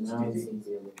 yeah, it's easy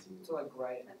to like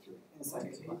write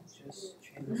inside the box. Just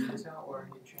change the detail or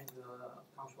you change the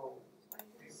control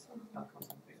field, not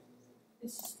content field.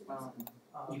 It's just.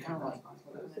 You kind of like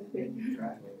click it and you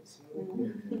drag it.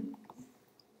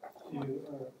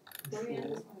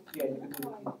 Yeah, you can do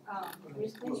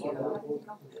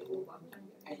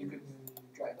and you can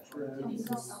drag that.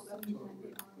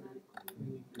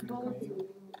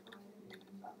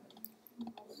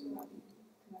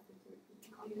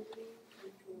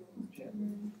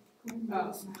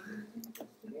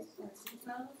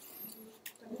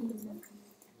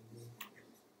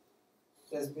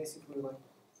 That's basically like,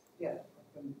 yeah,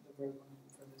 like the very one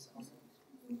for this also.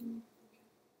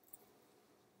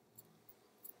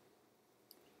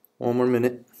 One more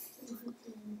minute.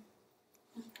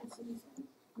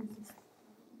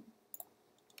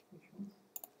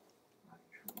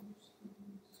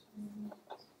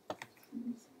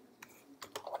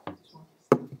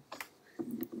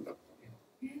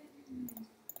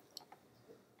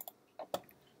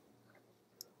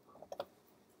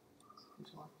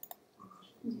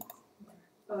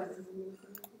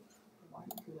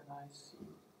 see.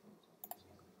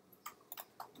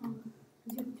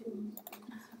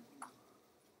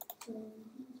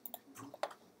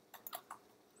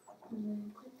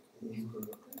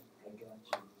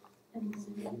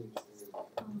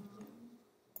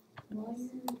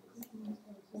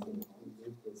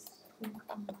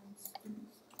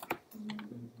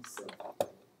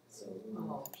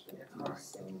 Oh, yeah, alright.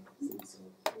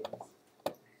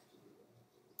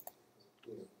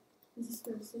 Is this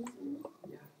for the citizen?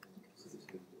 Yeah.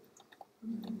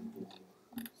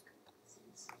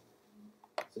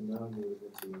 So now you're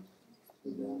able to do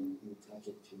that, you attach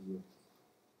it to your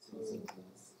citizen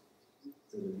class.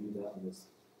 So to view that on this.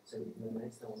 So the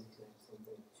next one connects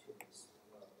something to this.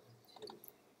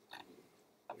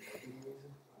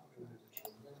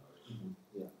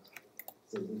 Yeah.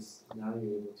 So this, now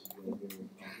you're able to drag your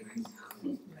objects.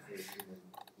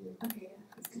 Okay, yeah,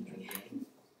 that's good.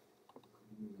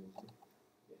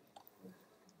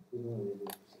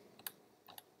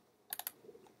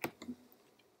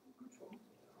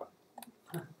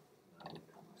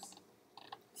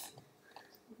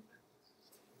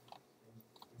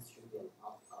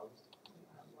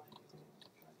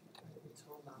 We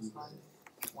told last time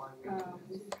why we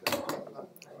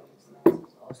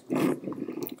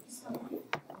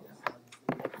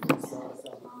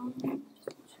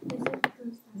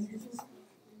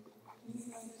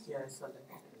yeah, I saw that.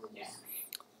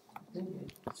 I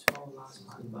think it's told last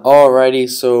time, but Alrighty,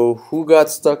 so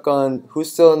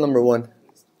who's still in number 1?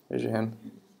 Raise your hand.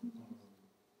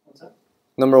 what's that?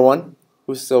 Number 1?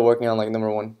 Who's still working on like number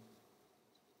 1?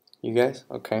 You guys?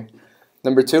 Okay.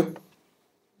 Number 2?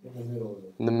 In the middle of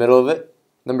it. In the middle of it?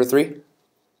 Number 3?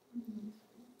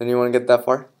 Anyone get that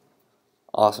far?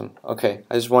 Awesome. Okay,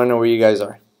 I just want to know where you guys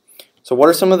are. So what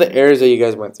are some of the errors that you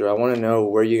guys went through? I want to know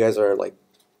where you guys are like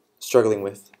struggling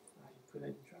with. I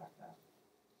couldn't track that.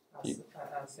 You-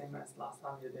 Same as last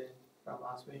time you did from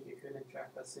last week, you couldn't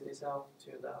track the city cell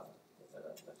to the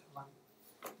command.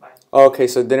 Like, Okay,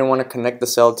 so didn't want to connect the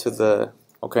cell to the...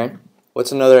 Okay.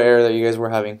 What's another error that you guys were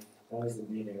having? That was the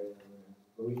main area,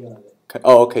 but we got it.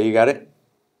 Oh, okay, you got it?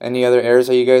 Any other errors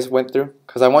that you guys went through?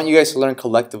 Because I want you guys to learn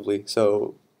collectively,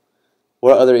 so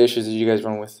what other issues did you guys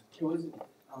run with? It was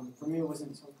for me. It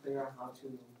wasn't so clear on how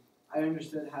to. I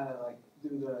understood how to like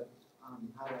do the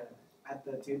how to add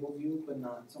the table view, but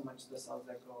not so much the cells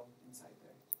that go inside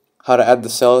there. How to add the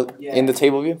cell Yeah. in the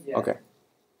table view? Yeah. Okay,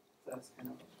 So that's kind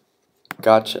of.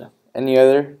 gotcha. Any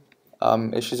other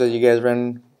issues that you guys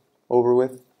ran over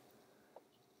with?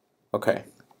 Okay,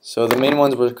 so the main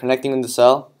ones were connecting the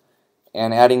cell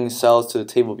and adding cells to the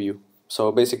table view.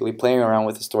 So basically playing around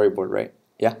with the storyboard, right?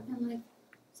 And like,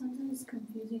 sometimes it's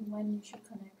confusing when you should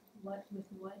connect what with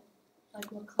what,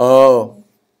 like what Oh.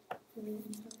 color.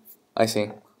 I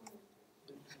see.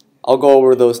 I'll go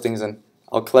over those things and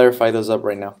I'll clarify those up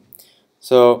right now.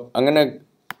 So I'm gonna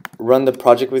run the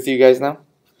project with you guys now,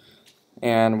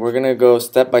 and we're gonna go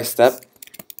step by step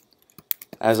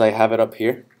as I have it up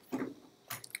here.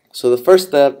 So the first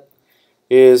step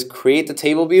is create the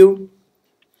table view,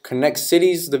 connect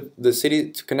cities, the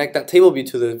city to connect that table view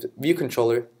to the view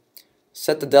controller,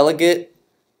 set the delegate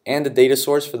and the data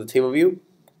source for the table view,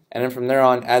 and then from there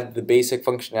on add the basic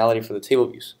functionality for the table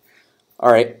views.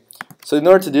 Alright, so in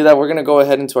order to do that, we're going to go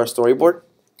ahead into our storyboard,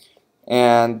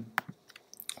 and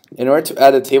in order to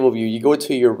add a table view, you go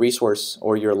to your resource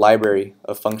or your library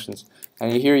of functions,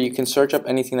 and here you can search up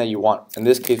anything that you want. In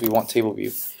this case, we want table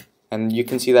view, and you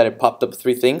can see that it popped up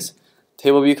 3 things: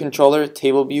 table view controller,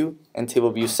 table view, and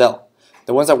table view cell.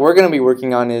 The ones that we're going to be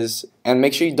working on is, and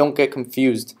make sure you don't get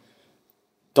confused,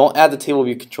 don't add the table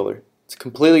view controller. It's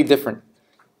completely different.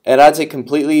 It adds a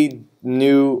completely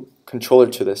new controller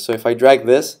to this. So if I drag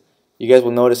this, you guys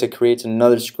will notice it creates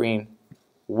another screen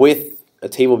with a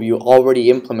table view already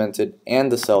implemented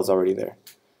and the cells already there.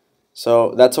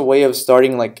 So that's a way of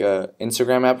starting like a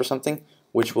Instagram app or something,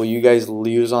 which will you guys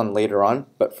use on later on.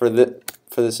 But for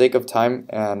the sake of time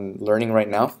and learning right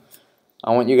now,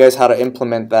 I want you guys how to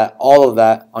implement that, all of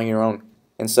that on your own,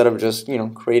 instead of just, you know,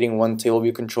 creating one table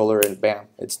view controller and bam,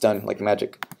 it's done like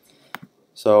magic.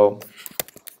 So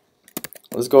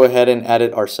let's go ahead and add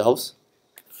it ourselves.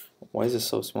 Why is this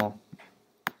so small?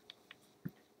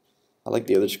 I like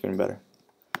the other screen better.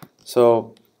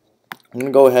 So I'm going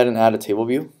to go ahead and add a table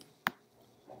view.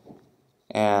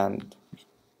 And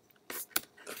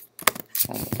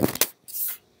oh my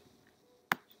gosh.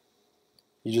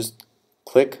 You just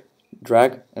click,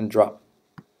 drag, and drop.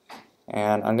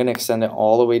 And I'm going to extend it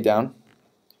all the way down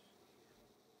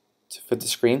to fit the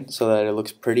screen so that it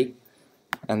looks pretty.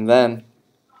 And then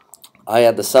I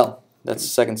add the cell. That's the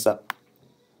second step.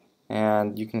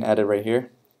 And you can add it right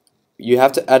here. you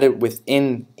have to add it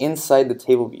inside the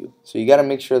table view. So you got to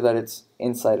make sure that it's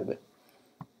inside of it.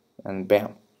 And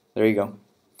bam, there you go.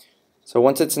 So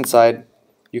once it's inside,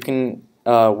 you can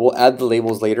we'll add the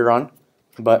labels later on,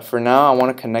 but for now I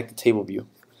want to connect the table view.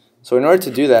 So in order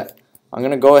to do that, I'm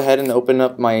going to go ahead and open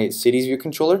up my cities view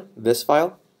controller, this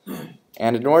file.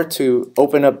 And in order to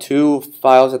open up two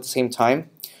files at the same time,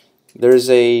 there's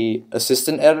a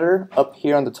assistant editor up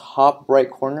here on the top right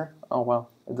corner. Oh wow,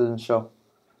 it doesn't show.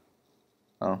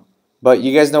 Oh, but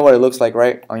you guys know what it looks like,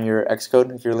 right? On your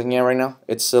Xcode, if you're looking at it right now,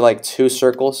 it's like two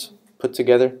circles put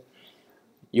together.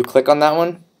 You click on that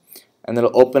one, and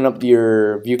it'll open up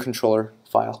your view controller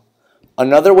file.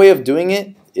 Another way of doing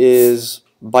it is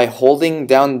by holding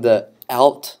down the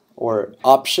Alt or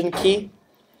Option key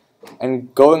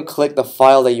and go and click the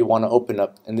file that you want to open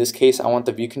up. In this case, I want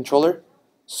the view controller.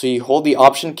 So you hold the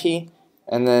Option key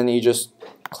and then you just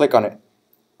click on it,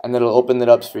 and it'll open it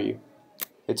up for you.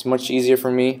 It's much easier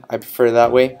for me. I prefer it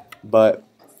that way, but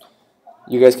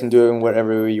you guys can do it in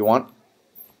whatever way you want.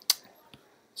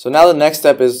 So now the next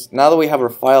step is, now that we have our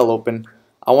file open,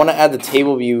 I want to add the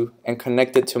table view and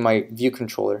connect it to my view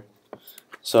controller.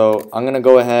 So I'm going to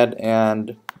go ahead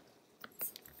and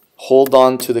hold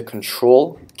on to the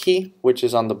Control key, which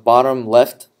is on the bottom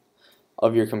left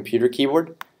of your computer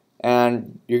keyboard,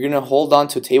 and you're going to hold on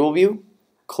to table view,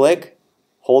 click,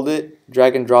 hold it,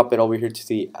 drag and drop it over here to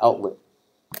the outlet,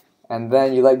 and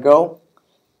then you let go,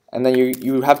 and then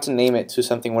you have to name it to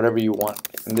something whatever you want.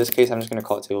 In this case, I'm just going to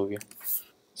call it table view,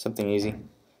 something easy,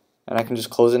 and I can just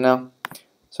close it now.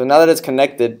 So now that it's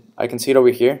connected, I can see it over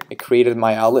here. It created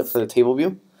my outlet for the table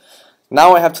view.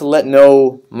 Now I have to let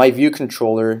know my view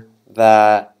controller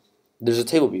that there's a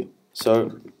table view.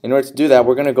 So in order to do that,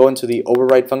 we're going to go into the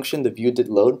override function, the view did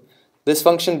load. This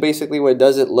function basically what it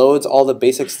does, it loads all the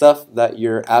basic stuff that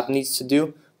your app needs to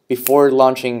do before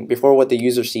launching, before what the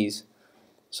user sees.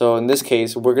 So in this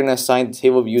case, we're going to assign the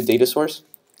table view data source.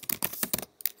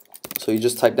 So you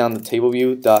just type down the table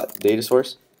view dot data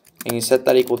source and you set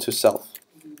that equal to self.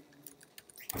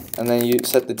 And then you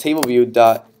set the table view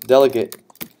dot delegate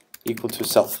equal to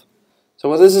self. So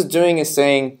what this is doing is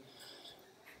saying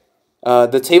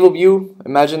the table view,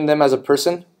 imagine them as a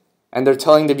person, and they're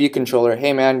telling the view controller,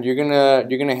 hey man, you're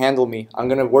gonna handle me. I'm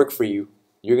gonna work for you.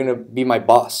 You're gonna be my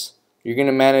boss. You're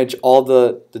gonna manage all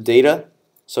the data.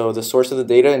 So the source of the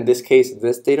data, in this case,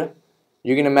 this data.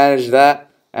 You're gonna manage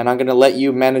that, and I'm gonna let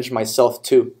you manage myself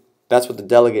too. That's what the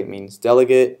delegate means.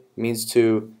 Delegate means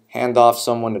to hand off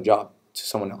someone a job to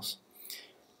someone else.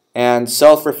 And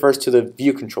self refers to the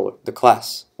view controller, the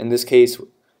class. In this case,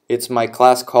 it's my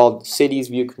class called cities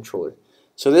view controller.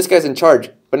 So this guy's in charge,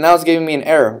 but now it's giving me an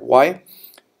error. Why?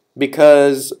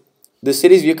 Because the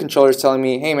cities view controller is telling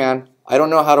me, hey man, I don't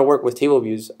know how to work with table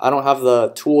views. I don't have the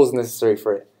tools necessary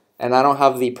for it, and I don't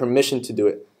have the permission to do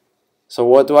it. So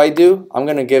what do? I'm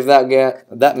going to give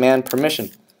that man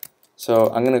permission.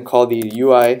 So I'm going to call the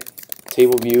UI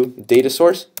table view data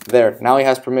source. There, now he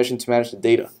has permission to manage the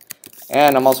data.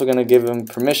 And I'm also going to give him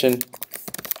permission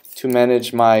to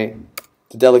manage the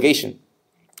delegation.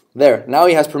 There, now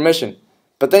he has permission.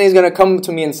 But then he's going to come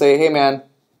to me and say, hey man,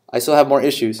 I still have more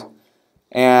issues.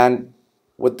 And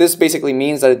what this basically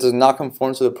means that it does not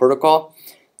conform to the protocol.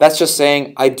 That's just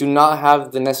saying I do not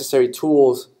have the necessary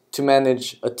tools to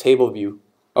manage a table view.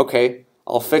 Okay,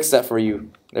 I'll fix that for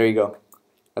you. There you go.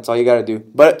 That's all you got to do.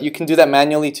 But you can do that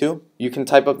manually too. You can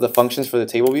type up the functions for the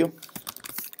table view.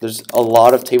 There's a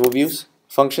lot of table views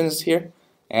functions here,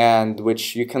 and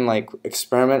which you can like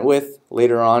experiment with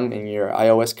later on in your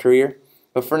iOS career.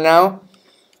 But for now,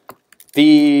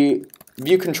 the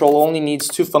view control only needs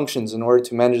two functions in order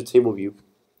to manage a table view: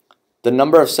 the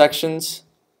number of sections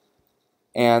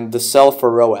and the cell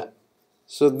for row at.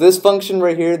 So this function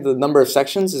right here, the number of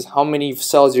sections, is how many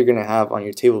cells you're going to have on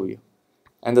your table view.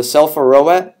 And the cell for row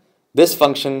at, this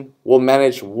function will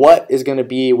manage what is going to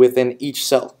be within each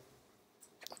cell.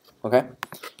 Okay,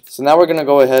 so now we're going to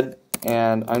go ahead,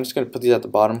 and I'm just going to put these at the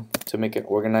bottom to make it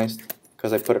organized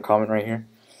because I put a comment right here.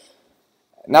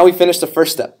 Now we finished the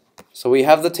first step. So we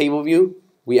have the table view,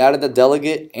 we added the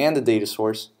delegate and the data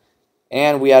source,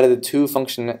 and we added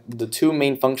the two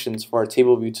main functions for our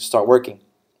table view to start working.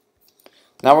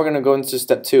 Now we're going to go into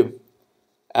step 2.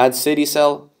 Add city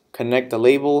cell, connect the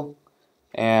label,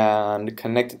 and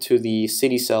connect it to the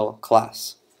city cell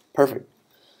class. Perfect.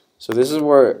 So this is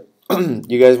where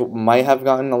you guys might have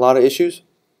gotten a lot of issues.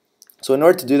 So in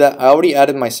order to do that, I already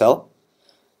added my cell,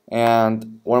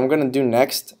 and what I'm going to do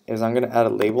next is I'm going to add a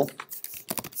label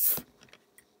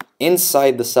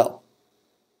inside the cell.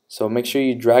 So make sure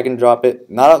you drag and drop it,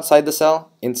 not outside the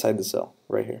cell, inside the cell,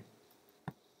 right here.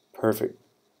 Perfect.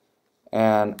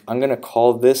 and I'm gonna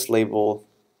call this label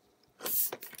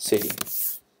city.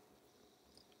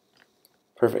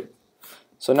 Perfect.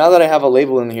 So now that I have a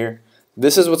label in here,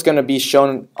 this is what's gonna be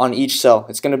shown on each cell.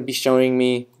 It's gonna be showing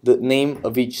me the name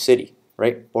of each city,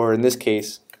 right? Or in this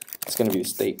case, it's gonna be the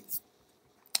state.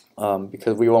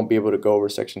 Because we won't be able to go over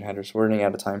section headers. We're running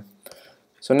out of time.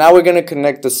 So now we're gonna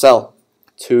connect the cell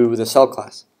to the cell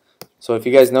class. So if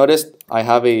you guys noticed, I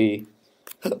have a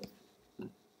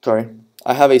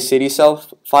city cell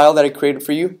file that I created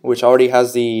for you, which already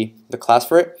has the class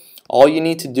for it. All you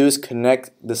need to do is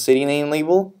connect the city name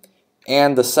label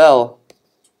and the cell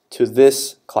to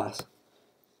this class.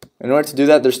 In order to do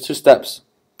that, there's two steps.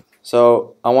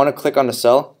 So I want to click on the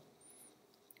cell,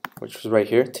 which was right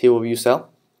here, table view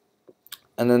cell,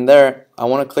 and then there I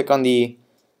want to click on the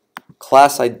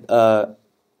class or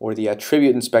the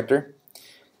attribute inspector,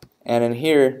 and in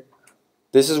here,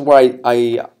 this is where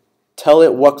I tell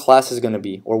it what class is going to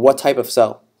be or what type of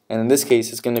cell, and in this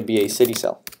case, it's going to be a city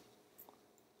cell.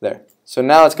 There. So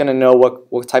now it's going to know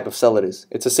what type of cell it is.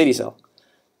 It's a city cell.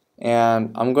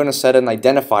 And I'm going to set an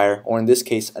identifier, or in this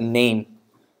case, a name,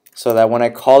 so that when I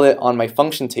call it on my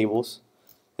function tables,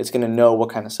 it's going to know what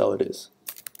kind of cell it is.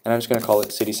 And I'm just going to call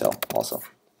it city cell also.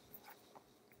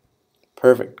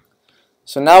 Perfect.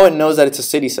 So now it knows that it's a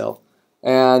city cell.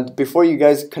 And before you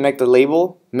guys connect the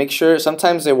label, make sure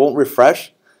sometimes it won't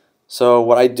refresh. So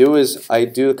what I do is I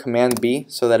do Command B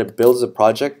so that it builds the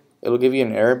project. It'll give you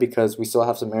an error because we still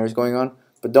have some errors going on,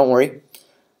 but don't worry.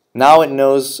 Now it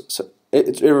knows,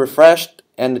 it refreshed,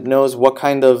 and it knows what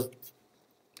kind of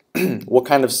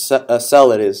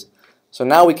cell it is. So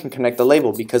now we can connect the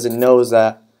label because it knows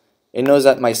that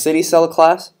my city cell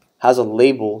class has a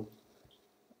label.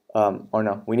 Or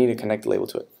no, we need to connect the label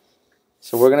to it.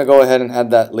 So we're gonna go ahead and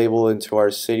add that label into our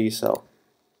city cell.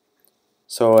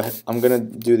 So I'm gonna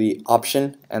do the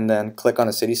option and then click on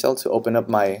a city cell to open up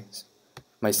my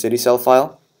city cell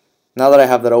file. Now that I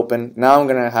have that open, now I'm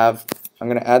gonna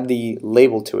add the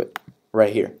label to it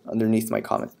right here underneath my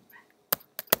comment.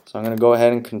 So I'm gonna go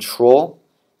ahead and control,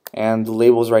 and the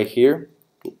label's right here,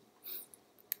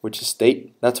 which is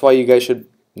state. That's why you guys should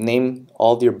name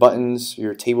all of your buttons,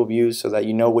 your table views, so that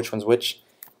you know which one's which.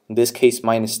 In this case,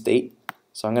 mine is state.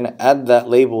 So I'm gonna add that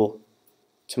label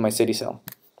to my city cell,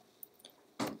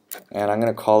 and I'm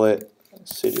gonna call it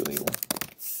city label.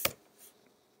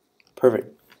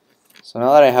 Perfect. So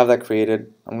now that I have that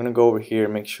created, I'm gonna go over here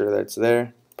and make sure that it's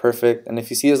there. Perfect. And if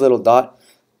you see this little dot,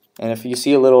 and if you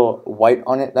see a little white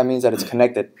on it, that means that it's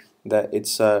connected. That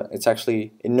it's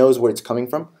actually, it knows where it's coming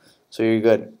from. So you're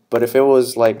good. But if it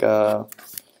was like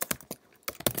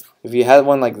if you had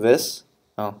one like this,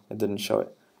 oh, it didn't show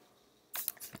it.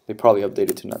 They probably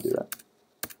updated to not do that.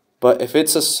 But if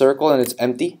it's a circle and it's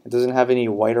empty, it doesn't have any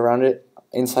white around it,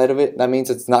 inside of it, that means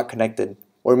it's not connected.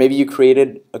 Or maybe you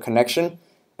created a connection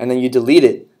and then you delete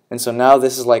it, and so now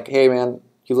this is like, hey man,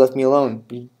 you left me alone.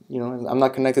 You know, I'm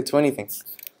not connected to anything.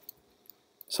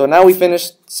 So now we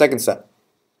finished the second step.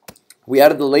 We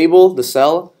added the label, the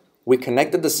cell, we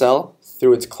connected the cell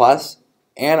through its class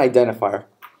and identifier.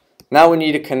 Now we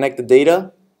need to connect the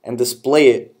data and display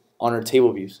it on our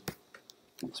table views.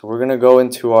 So we're going to go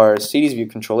into our cities view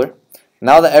controller.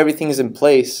 Now that everything is in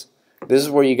place, this is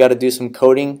where you got to do some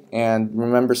coding and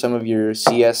remember some of your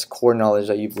CS core knowledge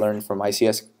that you've learned from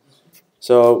ICS.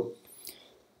 So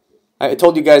I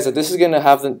told you guys that this is going to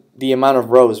have the amount of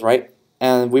rows, right?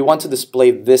 And we want to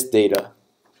display this data.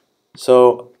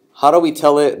 So how do we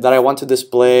tell it that I want to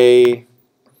display?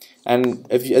 And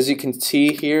as you can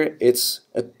see here, it's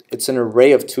an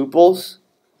array of tuples.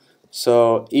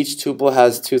 So each tuple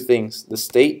has two things, the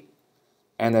state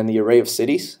and then the array of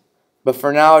cities. But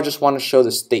for now, I just want to show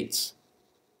the states.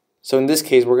 So in this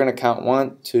case, we're going to count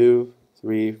 1, 2,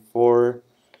 3, 4,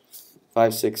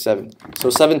 5, 6, 7. So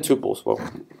 7 tuples. Whoa.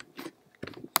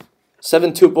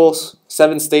 7 tuples,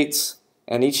 7 states,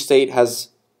 and each state has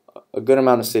a good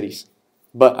amount of cities.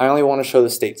 But I only want to show the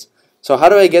states. So how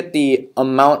do I get the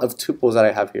amount of tuples that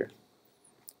I have here?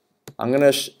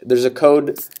 There's a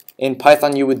code in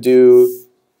Python. You would do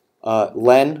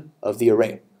len of the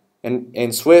array. And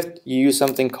in Swift, you use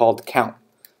something called count.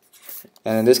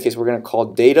 And in this case, we're going to call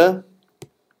data.count.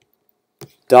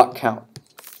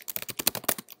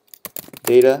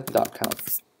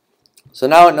 Data.count. So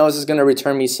now it knows it's going to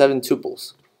return me 7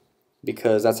 tuples,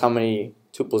 because that's how many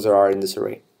tuples there are in this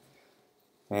array.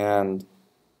 And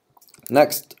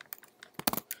next,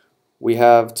 we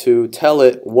have to tell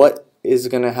it what is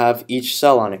going to have each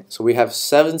cell on it. So we have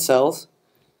 7 cells.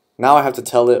 Now I have to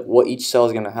tell it what each cell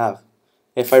is going to have.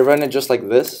 If I run it just like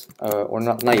this, or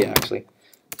not yet actually.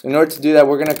 In order to do that,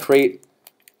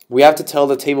 we have to tell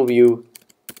the table view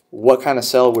what kind of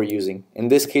cell we're using. In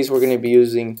this case, we're going to be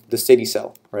using the city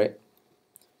cell, right?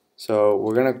 So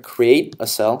we're going to create a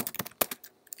cell,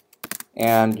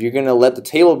 and you're going to let the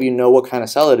table view know what kind of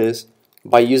cell it is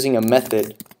by using a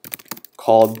method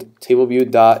called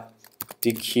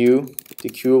TableView.dequeue,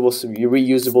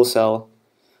 reusable cell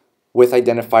with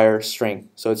identifier string.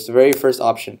 So it's the very first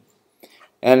option.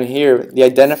 And here, the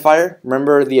identifier,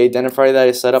 remember the identifier that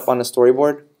I set up on the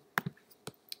storyboard?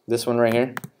 This one right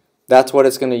here? That's what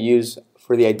it's going to use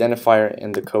for the identifier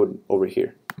in the code over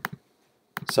here.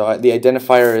 So the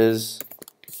identifier is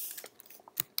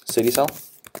city cell,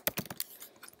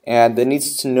 and it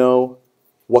needs to know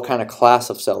what kind of class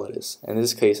of cell it is. In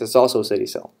this case, it's also a city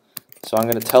cell. So I'm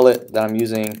going to tell it that I'm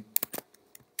using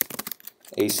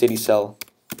a city cell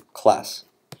class.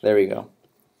 There we go.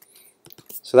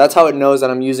 So that's how it knows that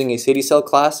I'm using a city cell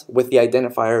class with the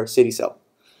identifier city cell.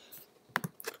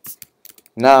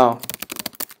 Now,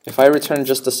 if I return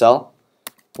just a cell,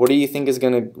 what do you think is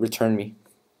going to return me?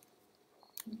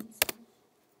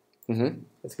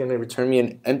 It's going to return me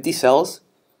an empty cells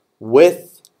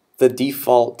with the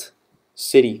default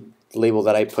city label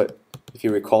that I put, if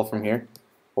you recall from here,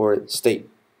 or state.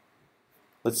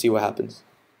 Let's see what happens.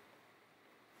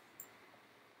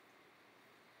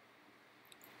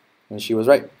 And she was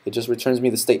right. It just returns me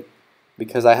the state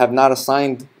because I have not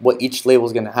assigned what each label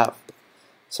is going to have.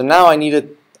 So now I need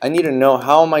to know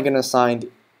how am I going to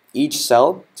assign each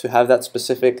cell to have that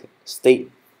specific state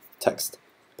text.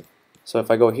 So if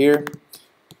I go here,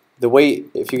 the way,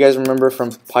 if you guys remember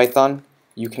from Python,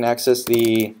 you can access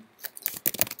the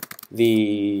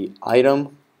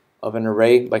item of an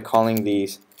array by calling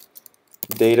these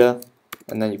data,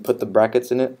 and then you put the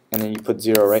brackets in it, and then you put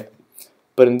 0, right?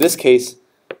 But in this case,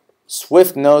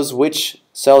 Swift knows which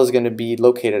cell is going to be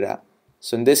located at.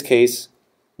 So in this case,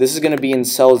 this is going to be in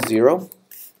cell 0.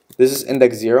 This is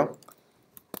index 0,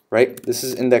 right? This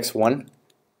is index 1.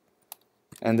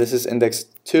 And this is index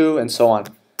 2, and so on.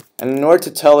 And in order to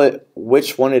tell it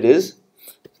which one it is,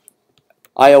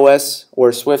 iOS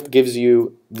or Swift gives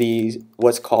you the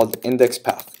what's called index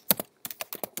path.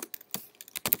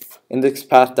 Index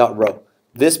path.row.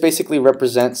 This basically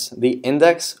represents the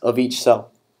index of each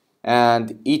cell.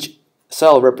 And each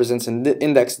cell represents an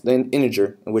index, the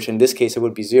integer, which in this case it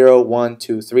would be 0, 1,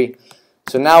 2, 3.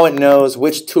 So now it knows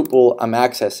which tuple I'm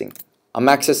accessing. I'm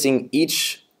accessing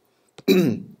each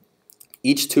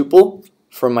each tuple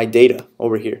from my data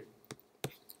over here.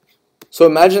 So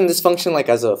imagine this function like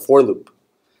as a for loop,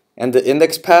 and the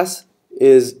index path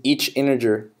is each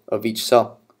integer of each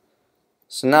cell.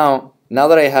 So now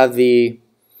that I have the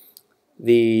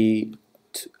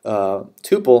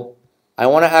tuple, I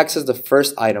want to access the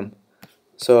first item.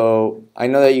 So I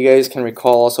know that you guys can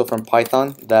recall also from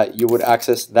Python that you would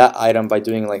access that item by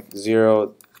doing like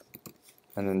 0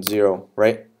 and then 0,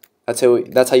 right? That's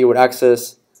how you would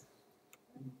access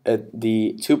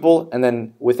the tuple, and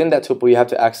then within that tuple you have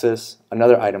to access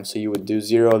another item. So you would do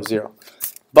 0 of 0.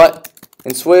 But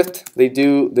in Swift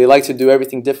they like to do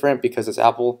everything different because it's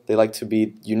Apple. They like to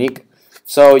be unique.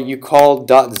 So you call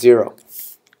 .0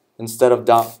 instead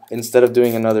of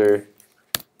doing another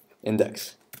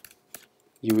index.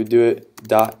 You would do it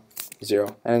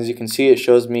 .0, and as you can see, it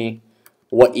shows me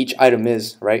what each item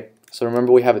is, right? So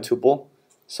remember, we have a tuple,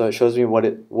 so it shows me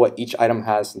what each item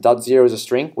has. .0 is a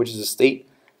string, which is a state,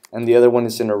 and the other one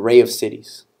is an array of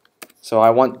cities. So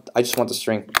I just want the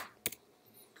string.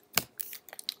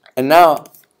 And now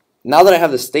that I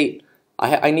have the state,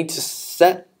 I need to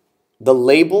set the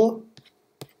label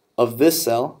of this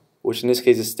cell, which in this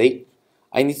case is state.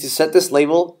 I need to set this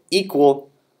label equal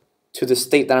to the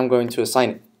state that I'm going to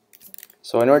assign it.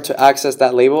 So in order to access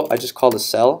that label, I just call the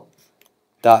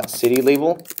cell.city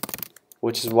label,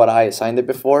 which is what I assigned it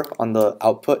before on the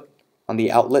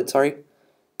outlet, sorry.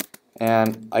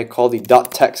 And I call the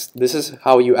 .text. This is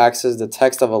how you access the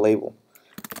text of a label.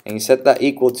 And you set that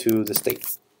equal to the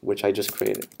state, which I just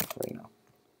created right now.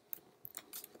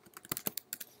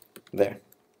 There.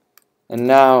 And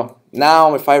now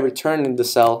if I return in the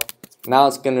cell, now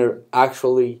it's going to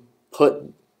actually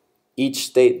put each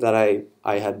state that I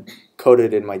had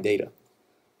coded in my data.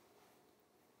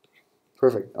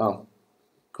 Perfect. Oh,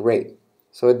 great.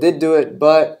 So it did do it,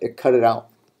 but it cut it out.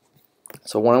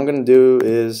 So what I'm going to do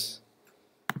is,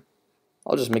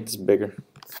 I'll just make this bigger.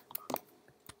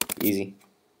 Easy.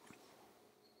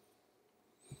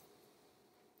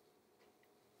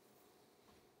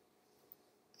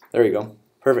 There you go.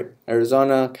 Perfect.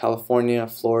 Arizona, California,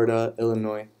 Florida,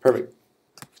 Illinois. Perfect.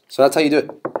 So that's how you do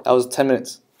it. That was 10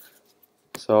 minutes.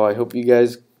 So I hope you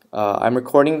guys, I'm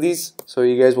recording these, so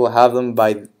you guys will have them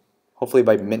hopefully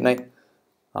by midnight,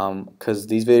 because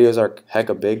these videos are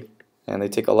hecka big. and they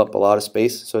take up a lot of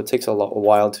space, so it takes a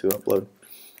while to upload.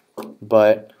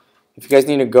 But if you guys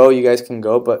need to go, you guys can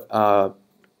go, but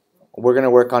we're going to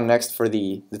work on next for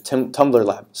the Tumblr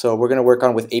lab. So we're going to work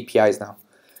on with APIs now.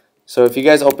 So if you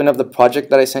guys open up the project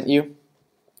that I sent you,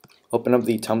 open up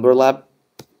the Tumblr lab.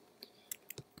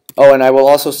 Oh, and I will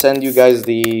also send you guys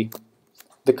the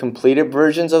completed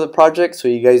versions of the project, so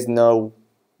you guys know,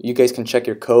 you guys can check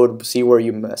your code, see where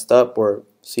you messed up or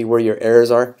see where your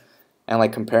errors are, and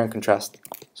like compare and contrast.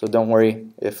 So don't worry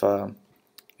if I'm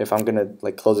gonna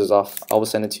like close this off. I will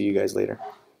send it to you guys later.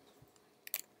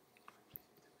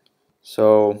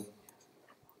 So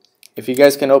if you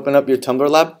guys can open up your Tumblr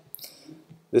lab,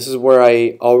 this is where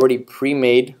I already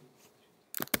pre-made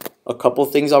a couple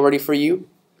things already for you.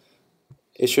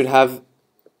 It should have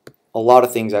a lot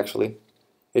of things actually.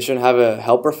 It should have a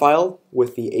helper file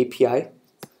with the API,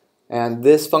 and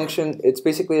this function, it's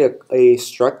basically a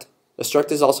struct. A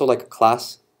struct is also like a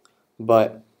class,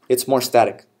 but it's more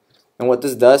static. And what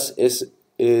this does is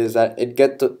that it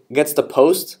gets the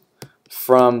post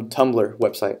from Tumblr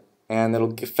website, and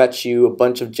it'll fetch you a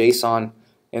bunch of JSON,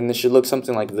 and it should look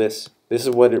something like this. This is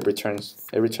what it returns.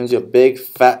 It returns you a big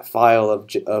fat file of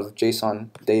JSON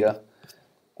data.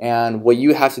 And what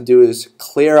you have to do is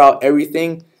clear out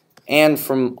everything, and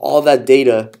from all that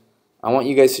data, I want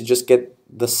you guys to just get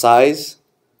the size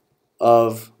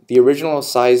of the original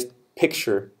size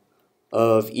picture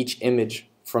of each image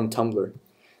from Tumblr.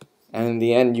 And in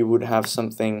the end, you would have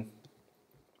something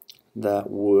that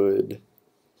would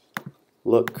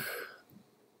look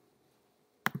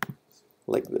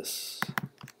like this.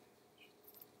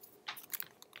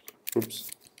 Oops.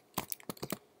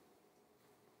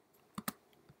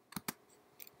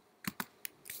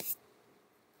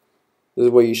 This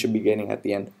is what you should be getting at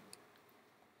the end.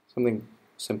 Something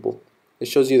simple. It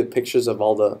shows you the pictures of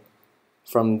all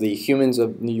from the humans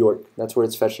of New York. That's where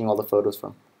it's fetching all the photos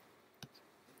from.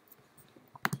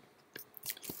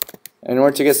 In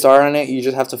order to get started on it, you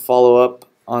just have to follow up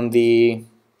on the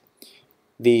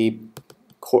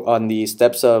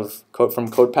steps of code from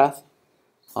CodePath.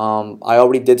 I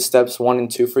already did steps 1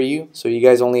 and 2 for you, so you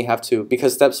guys only have to,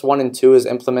 because steps 1 and 2 is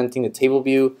implementing the table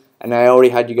view, and I already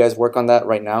had you guys work on that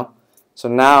right now. So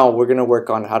now we're going to work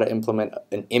on how to implement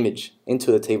an image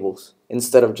into the tables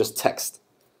instead of just text.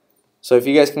 So if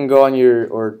you guys can go on your,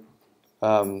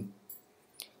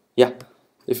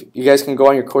 if you guys can go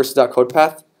on your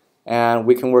courses.codepath, and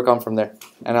we can work on from there.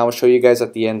 And I will show you guys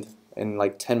at the end in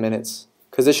like 10 minutes,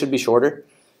 because this should be shorter.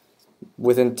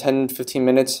 Within 10-15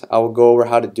 minutes, I will go over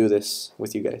how to do this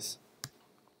with you guys.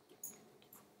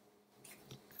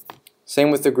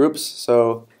 Same with the groups.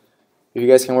 So if you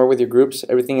guys can work with your groups,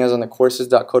 everything is on the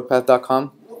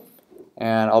courses.codepath.com,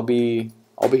 and I'll be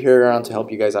here around to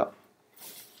help you guys out.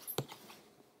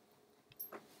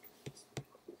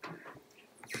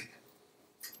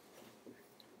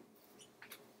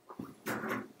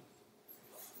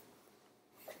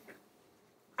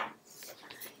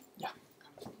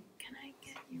 Can I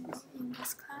get you in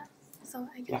this class so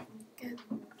I can get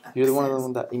access? You're the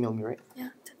one that emailed me, right? Yeah.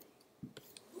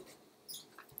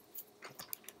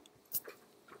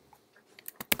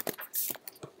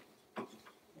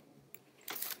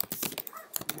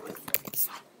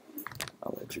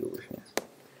 I'll let you over here.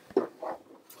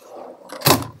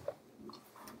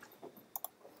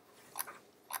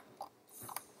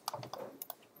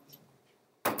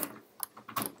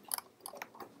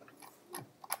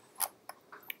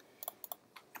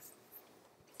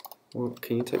 Well,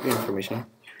 can you type your information?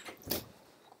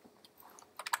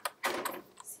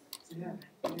 Yeah.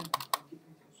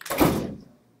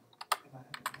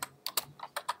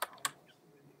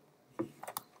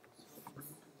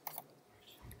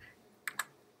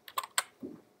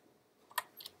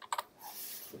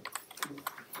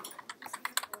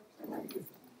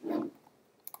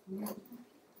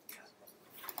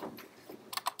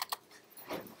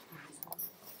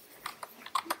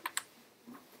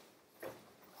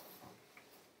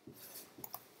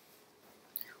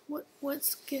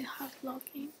 What's GitHub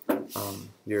login?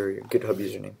 Your GitHub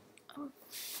username. Oh.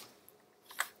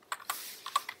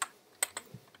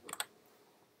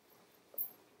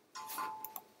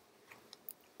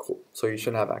 Cool. So you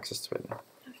should have access to it now.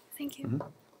 Okay, thank you.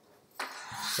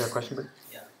 Is there a question, Bert?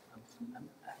 Yeah.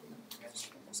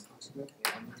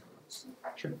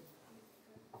 Sure.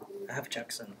 I have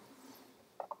Jackson.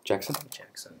 Jackson?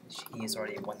 Jackson. He's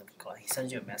already one of the class. He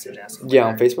sends you a message asking. Yeah,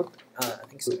 on Facebook? I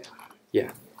think so.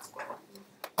 Yeah.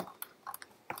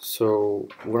 So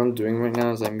what I'm doing right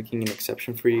now is I'm making an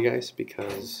exception for you guys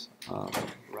because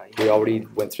Right. we already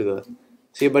went through the.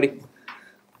 See you, buddy.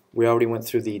 We already went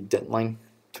through the deadline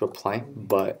to apply,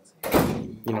 but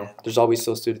you know, there's always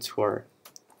still students who are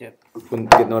Yep.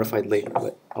 wouldn't get notified late,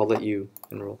 but I'll let you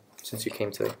enroll since you came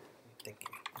today. Thank you.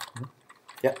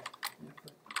 Yeah, for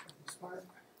Smart.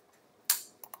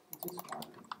 It is Smart.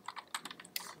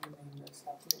 Assuming the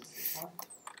stuff is Smart.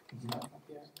 Smart up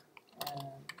here. And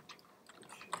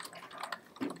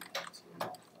it should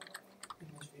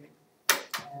image view.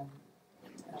 And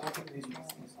I think this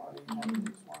one is already having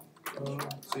this one.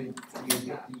 So you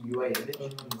get the UI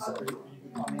image separately?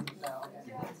 I mean, now,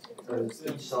 yeah. So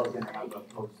each cell is gonna have a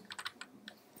post.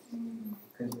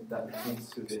 That pertains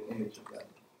to the image of that.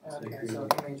 Okay, so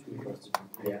image view.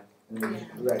 Yeah. And then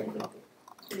right. I was like,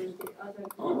 do I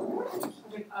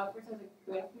have to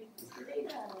make this the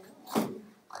data? I don't know.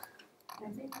 I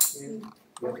think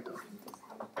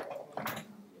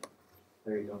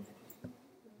There you go.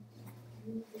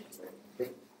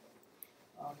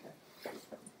 Okay.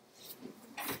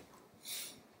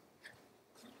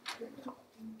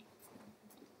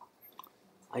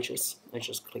 I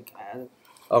just click add.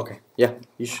 Okay, yeah,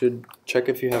 you should check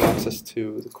if you have access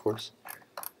to the course.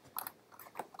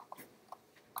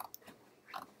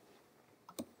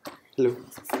 Hello.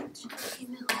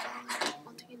 Email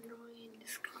want to enroll in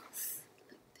this class.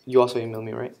 You also emailed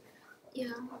me, right?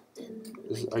 Yeah, and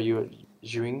Are you at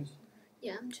Juing?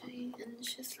 yeah, I'm Jay, and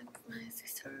she's like my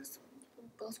sister, so we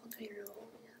both want to enroll.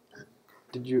 Yeah, but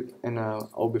Did you and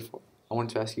before I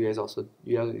wanted to ask you guys also.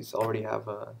 You guys already have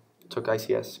took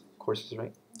ICS courses,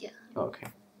 right? yeah, Oh, okay.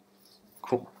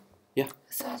 Cool.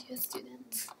 associate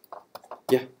students.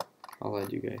 I'll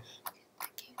add you guys.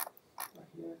 Thank you. Right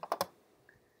here.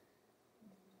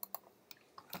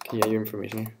 Can you add your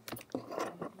information here?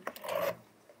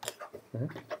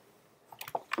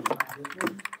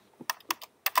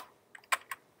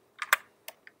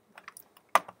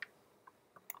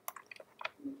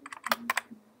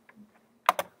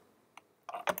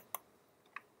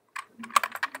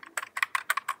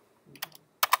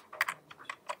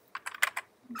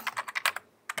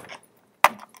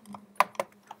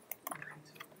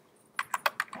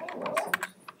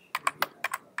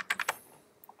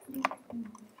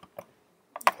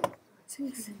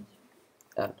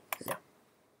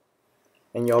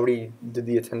 And you already did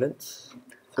the attendance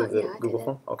through the Yeah, I Google did it.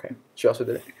 Form? Okay. She also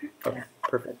did it? Okay,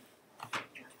 perfect.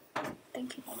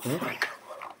 Thank you.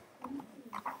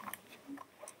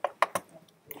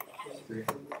 There you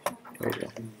go.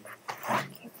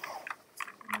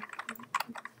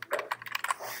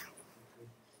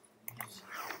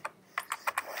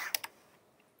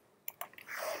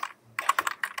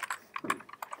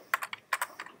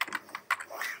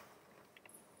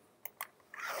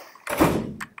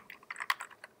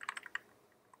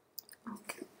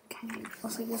 Okay. Can you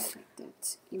also use like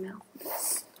that email for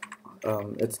this?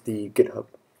 It's the GitHub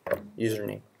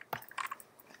username.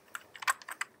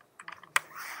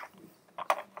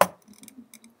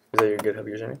 Is that your GitHub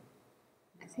username?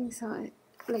 I think so.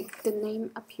 Like the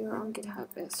name up here on GitHub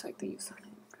is like the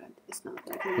username, but it's not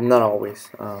like. Not always,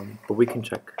 but we can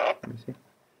check. Let me see.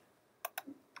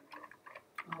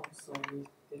 Oh, so we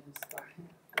didn't start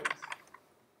first.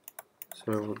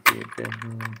 So it would be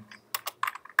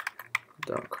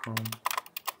github.com.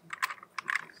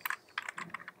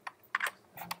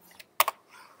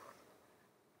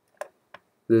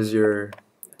 This is your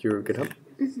GitHub?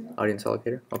 Audience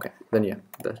allocator? Okay, then yeah,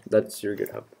 that's your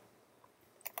GitHub.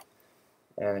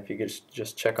 And if you could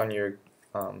just check on your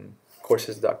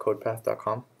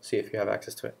courses.codepath.com, see if you have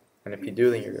access to it. And if you do,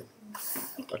 then you're good.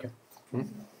 Okay. Hmm?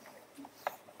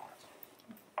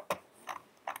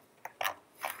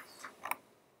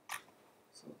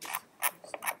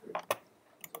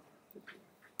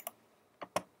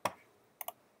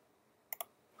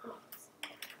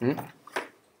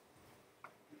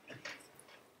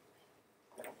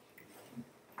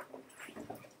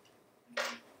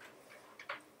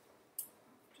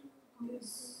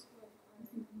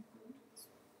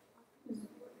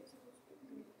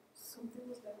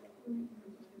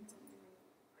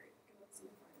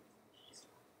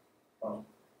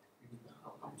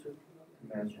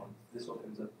 Command 1. This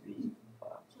opens up the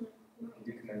file. You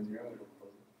do command 0, it'll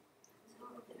close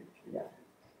it. Yeah.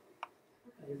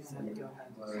 You can have it go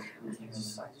ahead. I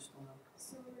just don't know.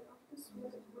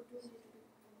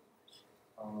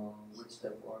 Which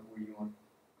step were you on?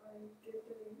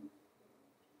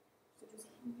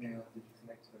 Yeah, did you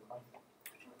connect to the cloud?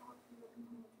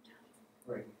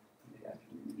 Right. Yeah.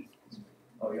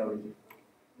 Oh, you already did.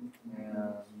 And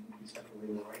you set the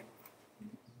label right?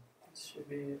 This should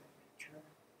be a picture.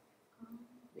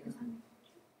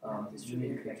 This You should be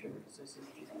need a to connect picture. it. So this is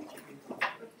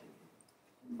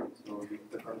So you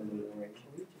click on the little right. Can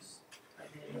we just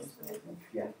type in those things?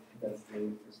 Yeah, that's the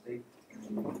state. And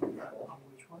then you click on On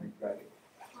which and drag it.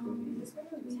 This one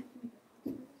we have to make a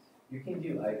password. You can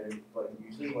do either, but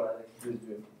usually what I like to do is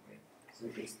do it from here,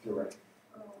 so it's direct.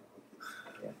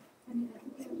 Yeah. I mean, I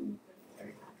think we have to make There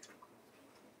you go.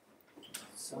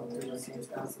 So they're the same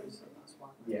stuff as the last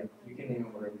one. Yeah, you can name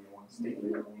it whatever you want. State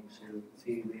label,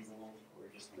 state label, or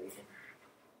just label.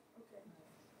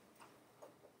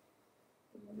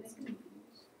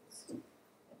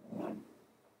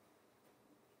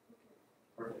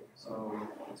 Perfect. So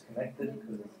it's connected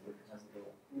because it has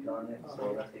the dot on it,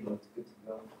 so that's good to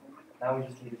go. Now we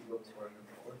just need to go to our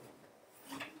controller.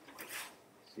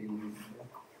 See,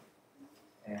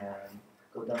 and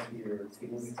go down to your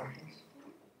table view functions.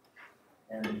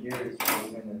 And here is where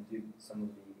we're going to do some of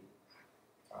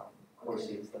the course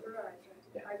stuff.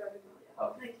 Yeah.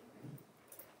 Oh.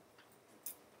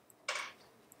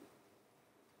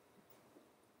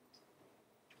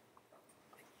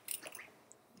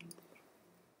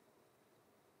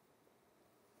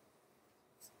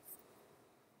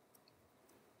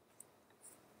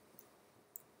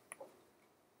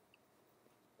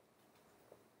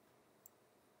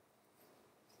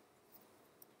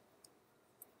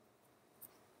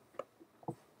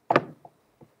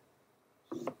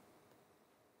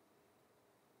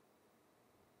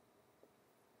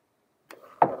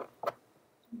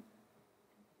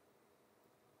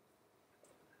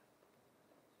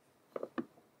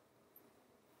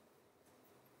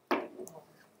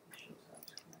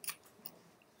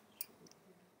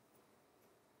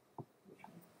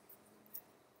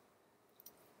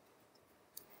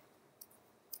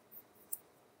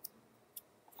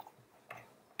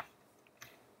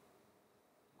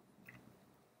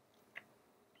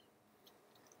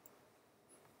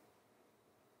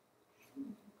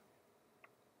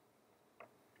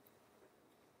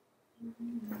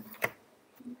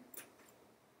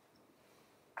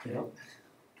 Yeah.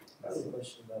 I have a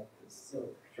question about this. So,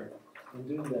 sure. I'm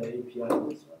doing the API of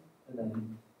this one, and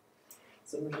then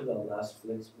similar to the last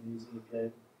Flix when using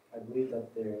API, I believe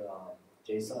that their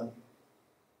JSON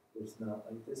is not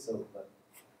like this. So, but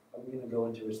are we going to go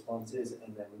into responses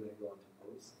and then we're going to go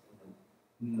into posts?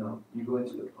 No, you go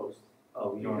into the post.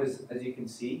 Oh, we don't. Because as you can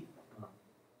see,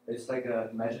 it's like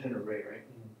imagine an array, right?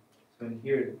 So in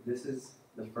here, this is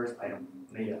the first item,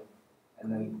 meta,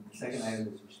 and then the second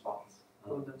item is response.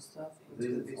 Put the stuff This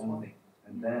into is this its own one. thing,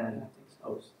 and then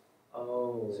post.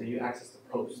 Oh. So you access the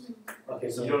post. Okay,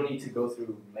 so You don't need to go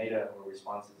through meta or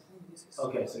responses.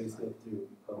 okay, so you still do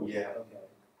post. Yeah. Okay.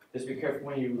 Just be careful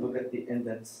when you look at the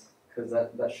indents, because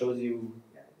that shows you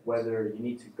whether you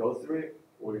need to go through it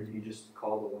or if you just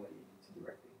call the one that you need to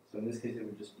directly. So in this case, it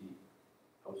would just be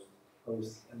post.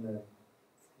 Post and then.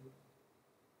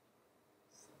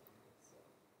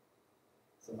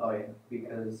 So, Oh yeah,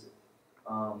 because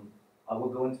I will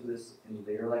go into this in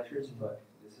later lectures, but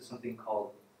this is something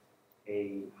called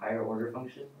a higher order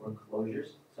function or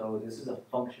closures. So this is a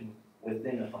function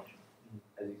within a function,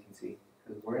 as you can see,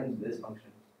 because we're in this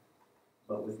function,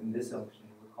 but within this function,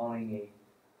 we're calling a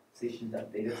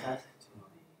station.data task,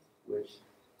 which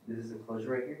this is a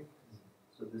closure right here.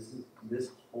 So this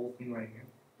whole thing right here.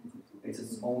 It's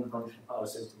its own function. oh,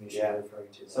 so to me, Yeah.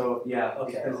 referring to. So yeah,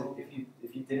 Okay. because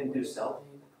if you didn't do self,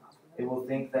 it will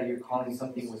think that you're calling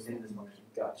something within this function.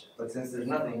 Gotcha. But since there's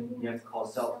nothing, you have to call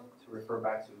self to refer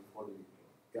back to for the review.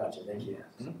 Gotcha. Thank you.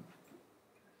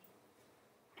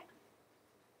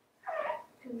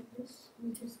 Because this,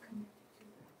 we just connected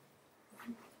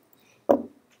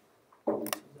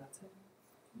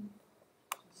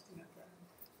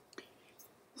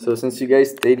So since you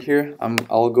guys stayed here,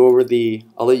 I'll go over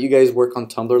I'll let you guys work on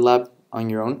Tumblr Lab on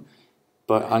your own,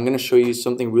 but I'm going to show you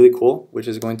something really cool, which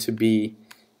is going to be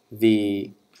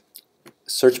the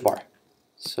search bar.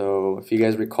 So if you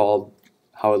guys recall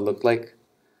how it looked like,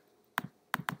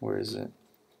 where is it?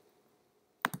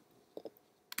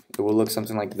 It will look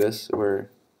something like this,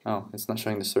 where, oh, it's not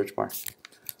showing the search bar.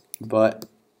 But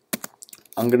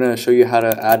I'm going to show you how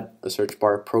to add a search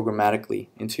bar programmatically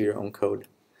into your own code.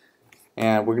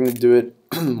 And we're going to do it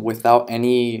without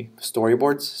any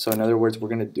storyboards. So in other words, we're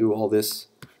going to do all this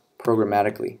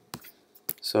programmatically.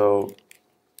 So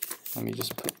let me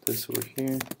just put this over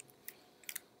here.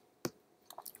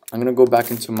 I'm going to go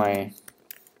back into my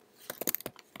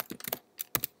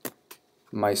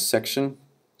section,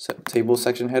 table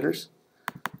section headers.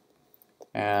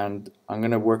 And I'm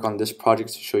going to work on this project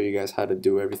to show you guys how to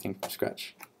do everything from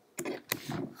scratch.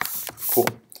 Cool.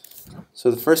 So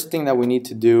the first thing that we need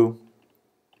to do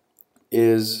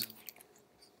is,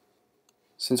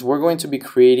 since we're going to be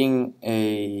creating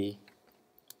a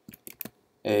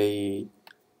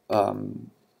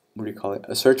what do you call it?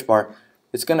 A search bar,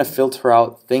 it's going to filter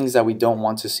out things that we don't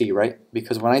want to see, right?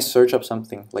 Because when I search up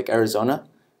something like Arizona,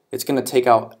 it's going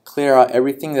to clear out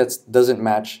everything that doesn't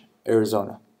match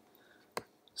Arizona.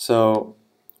 So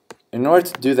in order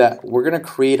to do that, we're going to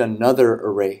create another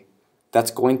array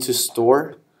that's going to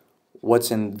store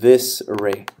what's in this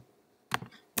array.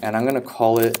 And I'm going to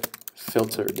call it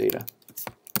filter data.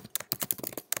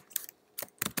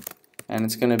 And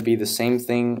it's going to be the same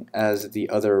thing as the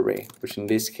other array, which in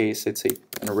this case it's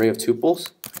an array of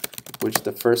tuples, which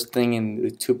the first thing in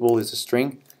the tuple is a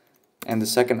string, and the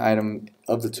second item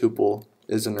of the tuple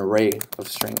is an array of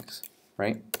strings,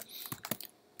 right?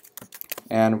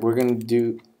 And we're going to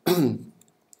do, and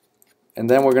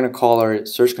then we're going to call our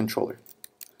search controller.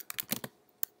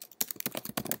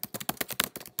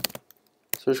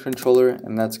 Search controller,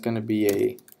 and that's going to be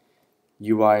a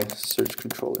UI search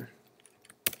controller.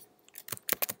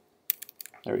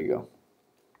 There you go.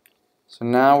 So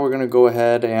now we're going to go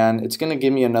ahead and it's going to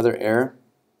give me another error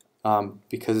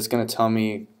because it's going to tell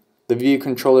me, the view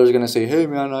controller is going to say, hey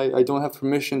man, I don't have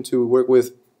permission to work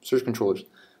with search controllers.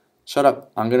 Shut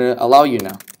up, I'm going to allow you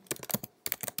now.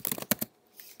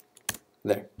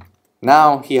 There.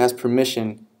 Now he has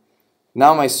permission.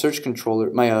 Now my search controller,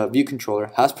 my view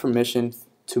controller has permission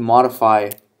to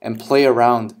modify and play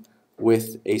around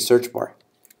with a search bar.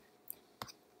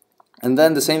 And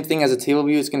then the same thing as a table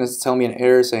view, it's going to tell me an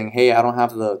error saying, hey, I don't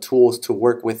have the tools to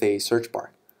work with a search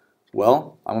bar.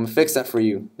 Well, I'm going to fix that for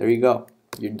you. There you go.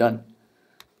 You're done.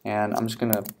 And I'm just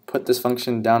going to put this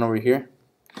function down over here.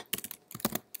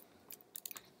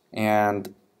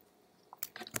 And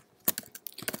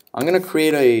I'm going to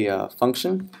create a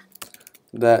function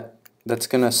that's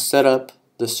going to set up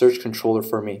the search controller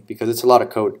for me because it's a lot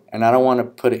of code. And I don't want to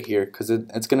put it here because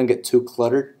it's going to get too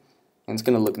cluttered and it's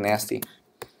going to look nasty.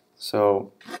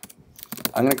 So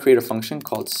I'm going to create a function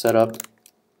called setup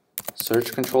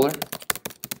search controller.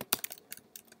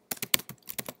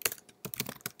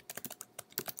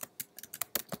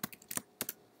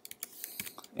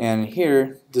 And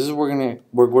here, this is where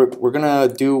we're gonna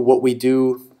do what we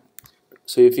do.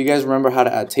 So if you guys remember how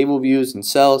to add table views and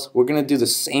cells, we're gonna do the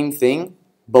same thing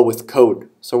but with code.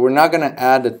 So we're not gonna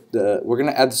add we're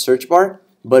gonna add the search bar,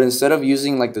 but instead of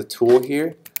using like the tool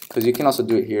here, because you can also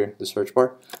do it here, the search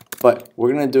bar, but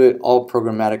we're gonna do it all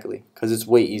programmatically because it's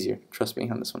way easier. Trust me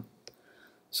on this one.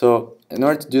 So in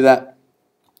order to do that,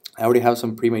 I already have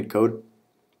some pre-made code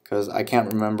because I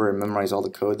can't remember and memorize all the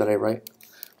code that I write.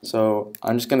 So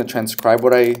I'm just going to transcribe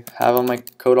what I have on my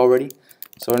code already.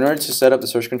 So in order to set up the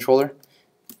search controller,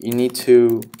 you need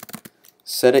to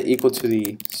set it equal to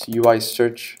the UI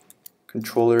search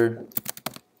controller,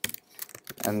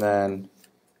 and then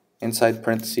inside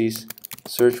parentheses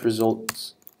search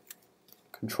results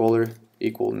controller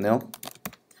equal nil.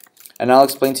 And I'll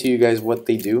explain to you guys what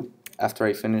they do after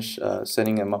I finish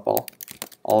setting them up all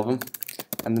of them.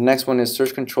 And the next one is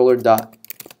search controller dot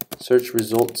search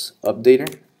results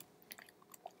updater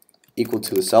equal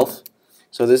to the self.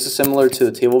 So this is similar to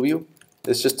the table view.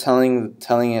 It's just telling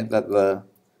it that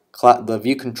the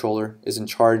view controller is in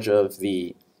charge of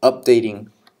the updating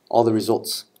all the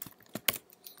results.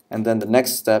 And then the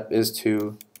next step is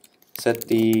to set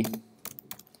the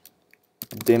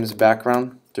dim's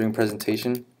background during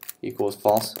presentation equals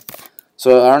false.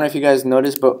 So I don't know if you guys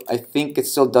noticed, but I think it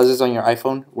still does this on your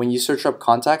iPhone. When you search up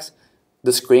contacts,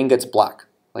 the screen gets black,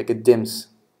 like it dims.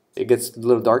 It gets a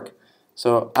little dark.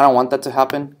 So I don't want that to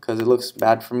happen because it looks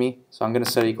bad for me. So I'm going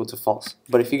to set it equal to false.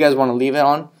 But if you guys want to leave it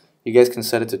on, you guys can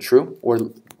set it to true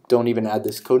or don't even add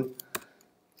this code.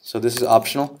 So this is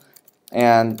optional.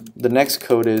 And the next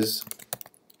code is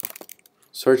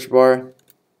search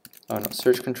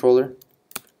controller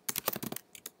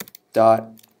dot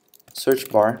search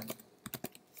bar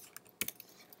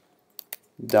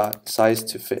dot size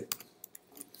to fit.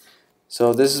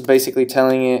 So this is basically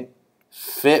telling it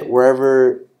fit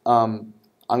wherever I'm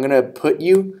gonna put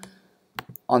you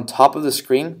on top of the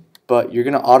screen, but you're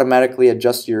gonna automatically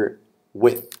adjust your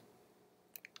width.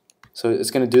 So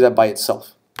it's gonna do that by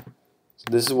itself. So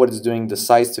this is what it's doing, the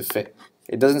size to fit.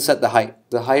 It doesn't set the height.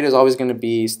 The height is always gonna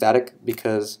be static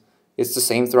because it's the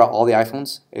same throughout all the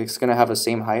iPhones. It's gonna have the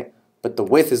same height, but the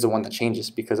width is the one that changes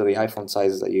because of the iPhone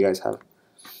sizes that you guys have.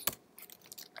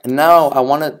 And now I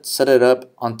want to set it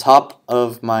up on top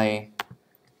of my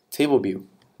table view,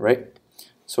 right?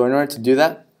 So in order to do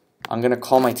that, I'm going to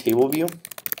call my table view,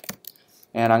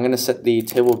 and I'm going to set the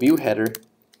table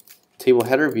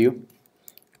header view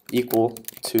equal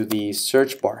to the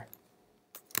search bar,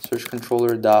 search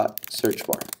controller dot search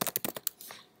bar.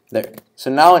 There.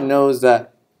 So now it knows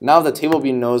that, now the table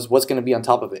view knows what's going to be on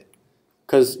top of it.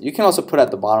 Because you can also put it at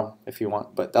the bottom if you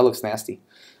want, but that looks nasty.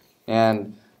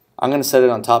 And I'm going to set it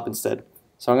on top instead.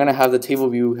 So I'm going to have the table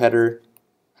view header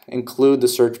include the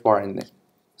search bar in there.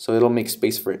 So it'll make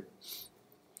space for it.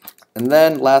 And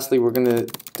then lastly, we're going to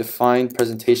define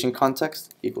presentation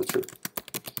context equal true.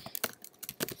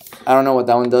 I don't know what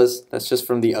that one does. That's just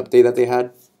from the update that they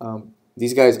had.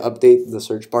 These guys update the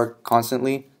search bar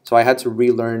constantly, so I had to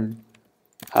relearn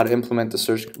how to implement the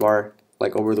search bar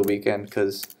like over the weekend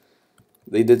because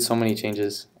they did so many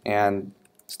changes and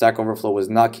Stack Overflow was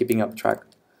not keeping up track.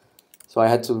 So I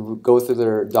had to go through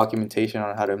their documentation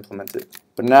on how to implement it.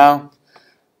 But now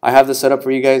I have this set up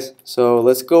for you guys. So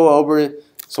let's go over it.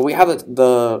 So we have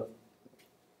the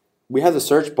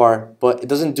search bar, but it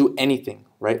doesn't do anything,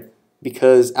 right?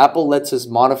 Because Apple lets us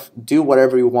do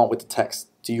whatever you want with the text.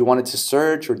 Do you want it to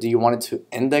search, or do you want it to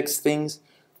index things,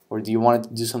 or do you want it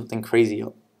to do something crazy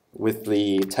with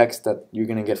the text that you're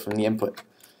going to get from the input?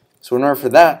 So in order for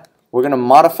that, we're going to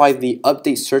modify the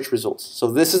update search results.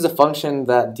 So this is the function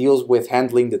that deals with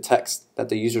handling the text that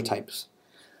the user types.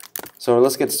 So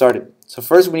let's get started. So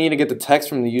first we need to get the text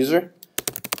from the user,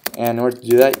 and in order to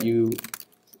do that, you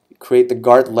create the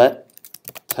guard let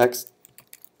text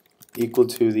equal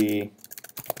to the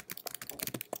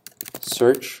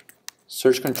search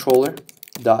controller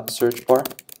dot search bar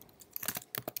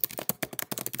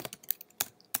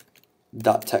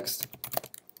dot text,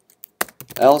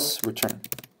 else return.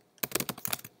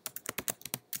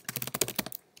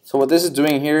 So what this is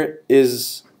doing here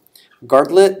is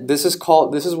guardlet. This is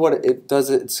what it does.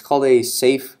 It's called a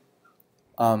safe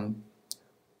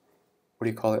what do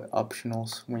you call it?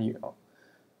 Optionals. When you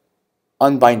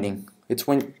unbinding.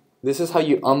 This is how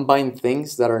you unbind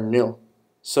things that are nil.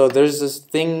 So there's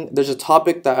a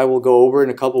topic that I will go over in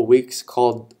a couple weeks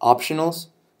called optionals.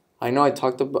 I know I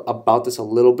talked about this a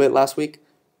little bit last week,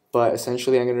 but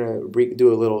essentially I'm going to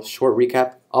do a little short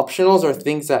recap. Optionals are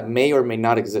things that may or may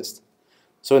not exist.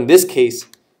 So in this case,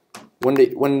 when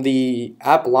the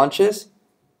app launches,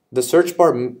 the search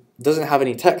bar doesn't have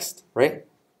any text, right?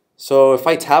 So if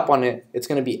I tap on it, it's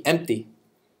going to be empty.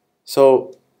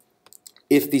 So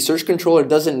if the search controller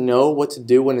doesn't know what to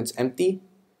do when it's empty,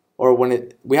 or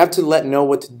we have to let know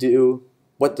what to do,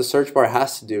 what the search bar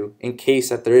has to do in case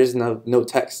that there is no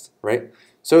text, right?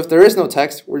 So if there is no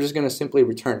text, we're just going to simply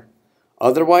return.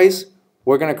 Otherwise,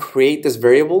 we're going to create this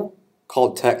variable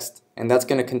called text, and that's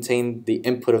going to contain the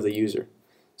input of the user.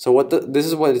 So this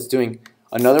is what it's doing.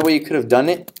 Another way you could have done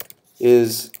it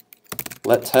is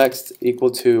let text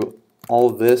equal to all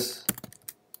of this.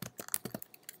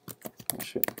 Oh,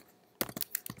 shit.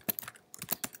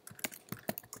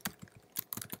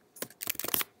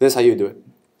 This is how you do it.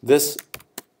 This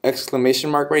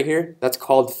exclamation mark right here, that's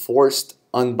called forced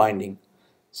unbinding.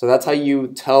 So that's how you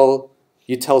tell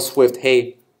Swift,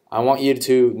 hey, I want you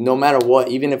to, no matter what,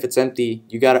 even if it's empty,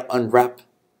 you got to unwrap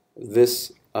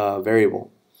this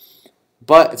variable.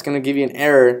 But it's going to give you an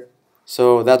error,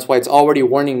 so that's why it's already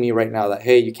warning me right now that,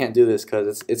 hey, you can't do this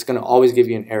because it's going to always give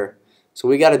you an error. So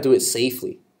we got to do it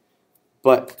safely.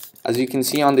 But as you can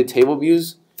see on the table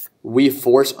views, we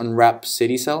force unwrap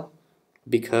city cell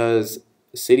because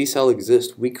city cell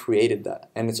exists. We created that,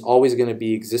 and it's always going to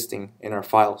be existing in our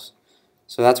files.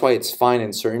 So that's why it's fine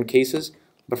in certain cases.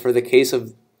 But for the case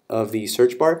of the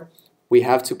search bar, we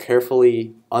have to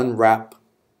carefully unwrap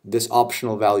this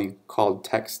optional value called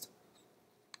text.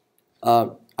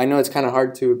 I know it's kind of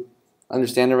hard to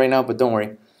understand it right now, but don't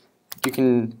worry. You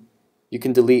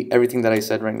can delete everything that I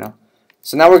said right now.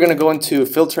 So now we're going to go into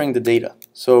filtering the data.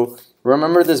 So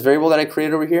remember this variable that I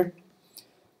created over here?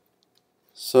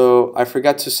 So I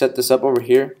forgot to set this up over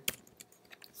here,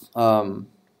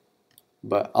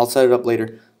 but I'll set it up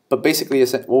later. But basically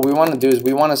what we want to do is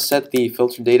we want to set the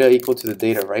filter data equal to the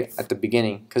data, right, at the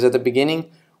beginning. Because at the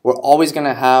beginning, we're always going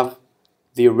to have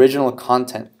the original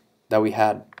content that we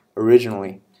had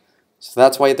originally. So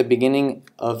that's why at the beginning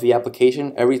of the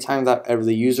application, every time that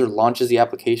the user launches the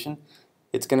application,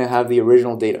 it's going to have the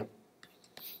original data.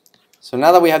 So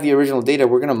now that we have the original data,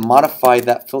 we're going to modify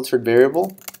that filtered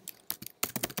variable,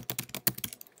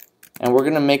 and we're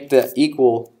going to make that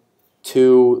equal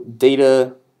to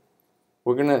data.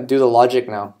 We're going to do the logic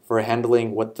now for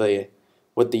handling what the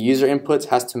user inputs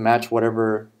has to match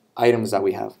whatever items that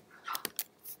we have.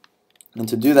 And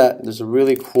to do that, there's a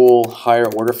really cool higher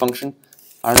order function.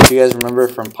 I don't know if you guys remember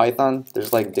from Python,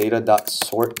 there's like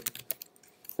data.sort.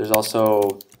 There's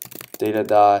also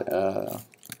data.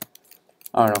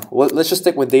 I don't know. Well, let's just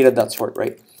stick with data.sort,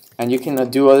 right? And you can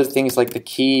do other things like the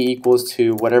key equals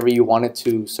to whatever you want it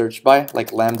to search by,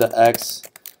 like lambda x,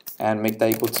 and make that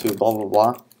equal to blah blah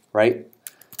blah, right?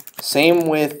 Same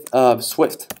with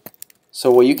Swift.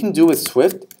 So what you can do with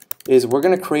Swift is we're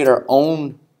going to create our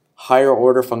own higher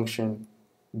order function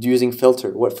using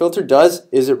filter. What filter does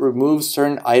is it removes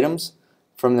certain items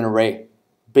from an array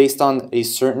based on a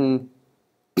certain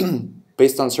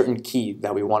key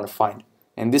that we want to find.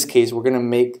 In this case, we're going to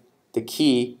make the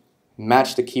key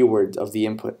match the keywords of the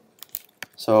input.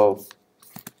 So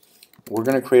we're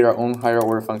going to create our own higher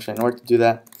order function. In order to do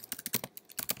that,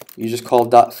 you just call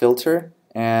 .filter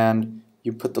and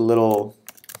you put the little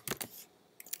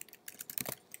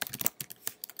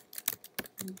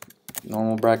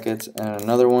normal brackets and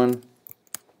another one.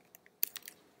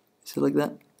 Is it like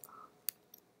that?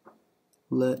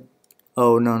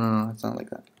 Oh, no, it's not like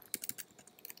that.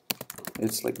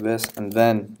 It's like this and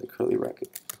then the curly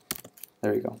bracket.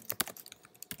 There you go.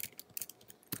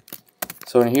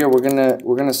 So in here we're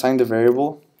gonna assign the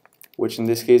variable, which in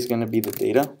this case is gonna be the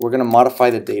data. We're gonna modify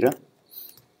the data,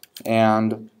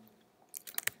 and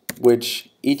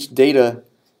which each data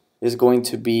is going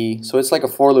to be, so it's like a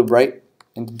for loop, right?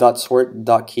 Into .sort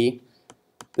 .key.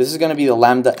 This is gonna be the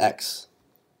lambda x.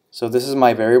 So this is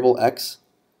my variable x,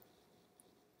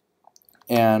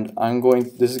 and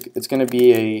it's gonna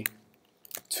be a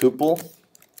tuple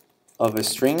of a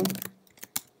string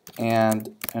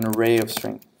and an array of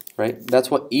string. Right? That's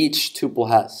what each tuple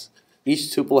has. Each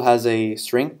tuple has a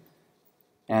string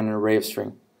and an array of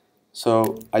string.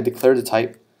 So I declare the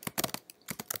type,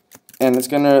 and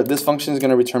this function is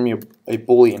gonna return me a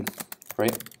boolean,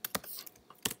 right?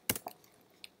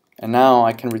 And now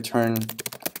I can return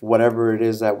whatever it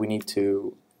is that we need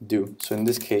to do. So in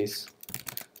this case,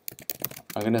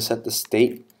 I'm gonna set the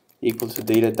state equal to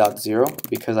data.0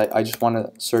 because I just want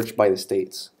to search by the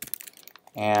states,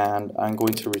 and I'm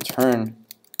going to return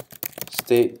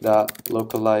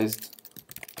state.localized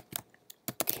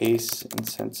case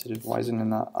insensitive. Why isn't it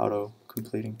not auto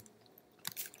completing?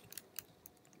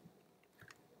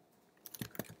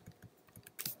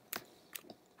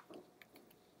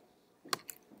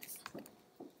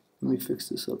 Let me fix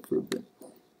this up for a bit.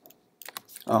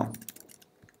 Oh.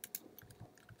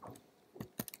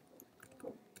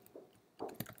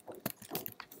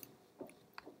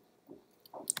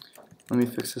 Let me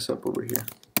fix this up over here,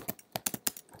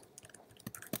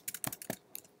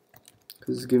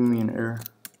 because it's giving me an error.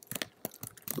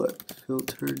 But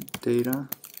filtered data,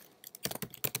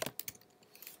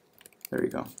 there you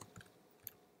go.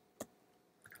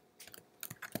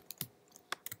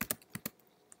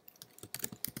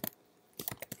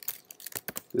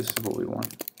 This is what we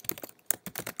want.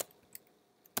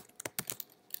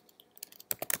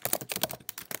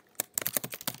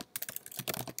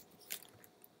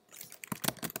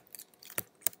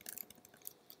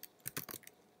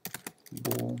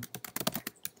 Bool.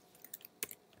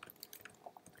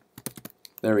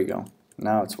 There we go.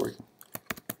 Now it's working.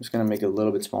 I'm just going to make it a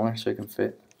little bit smaller so it can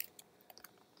fit.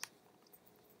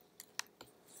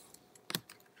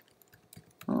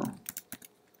 Oh.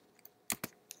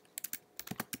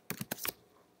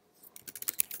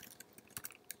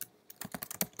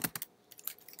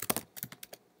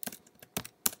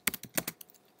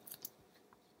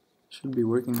 Should be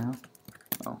working now.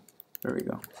 Oh, there we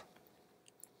go.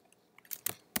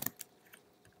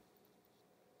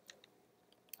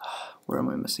 Where am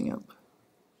I messing up?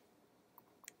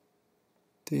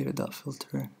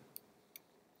 Data.filter.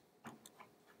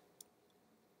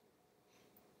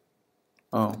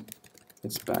 Oh,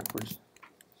 it's backwards.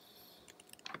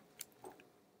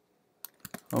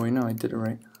 Oh wait, no, I did it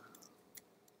right.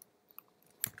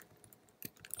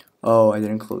 Oh, I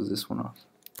didn't close this one off.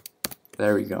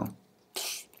 There we go.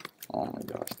 Oh my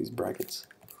gosh, these brackets.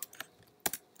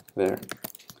 There.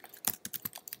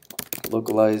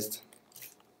 Localized,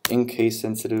 in case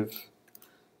sensitive,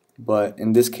 but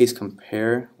in this case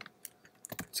compare,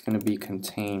 it's going to be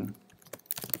contain,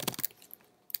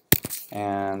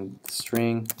 and the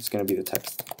string is going to be the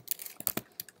text.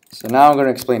 So now I'm going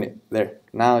to explain it. There,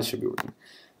 now it should be working.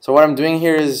 So what I'm doing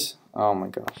here is, oh my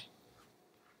gosh,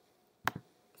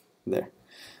 there.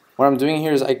 What I'm doing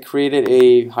here is I created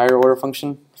a higher order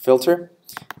function, filter,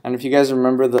 and if you guys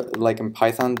remember, like in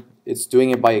Python, it's doing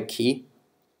it by a key,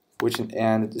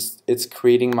 and it's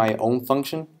creating my own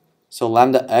function. So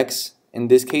lambda x, in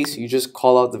this case, you just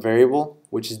call out the variable,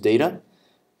 which is data,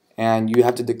 and you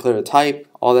have to declare a type,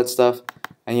 all that stuff,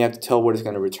 and you have to tell what it's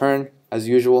going to return as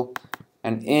usual.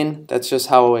 And in, that's just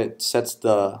how it sets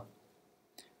the.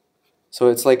 So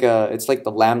it's like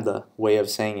the lambda way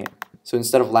of saying it. So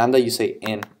instead of lambda, you say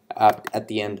in at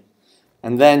the end,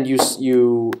 and then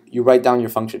you write down your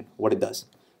function, what it does.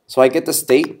 So I get the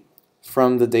state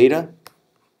from the data,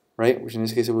 right? Which in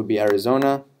this case it would be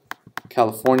Arizona,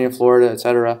 California, Florida,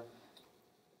 etc.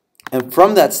 And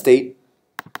from that state,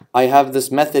 I have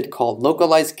this method called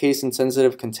localized case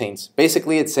insensitive contains.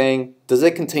 Basically, it's saying, does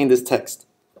it contain this text?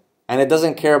 and it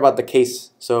doesn't care about the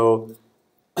case. So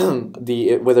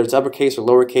whether it's uppercase or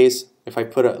lowercase, if I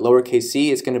put a lowercase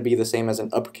c, it's going to be the same as an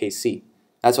uppercase c.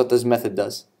 That's what this method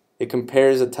does. It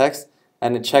compares the text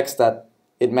and it checks that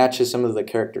it matches some of the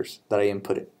characters that I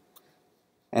inputted.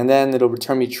 And then it'll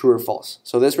return me true or false.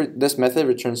 So this method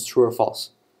returns true or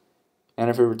false. And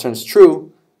if it returns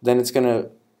true, then it's going to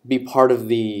be part of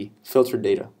the filter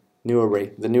data, new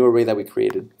array, the new array that we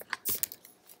created.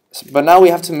 But now we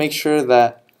have to make sure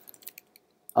that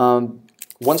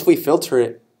once we filter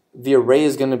it, the array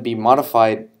is going to be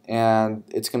modified and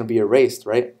it's going to be erased,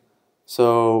 right?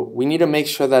 So we need to make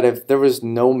sure that if there was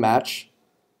no match,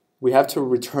 we have to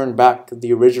return back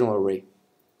the original array.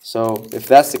 So if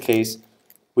that's the case,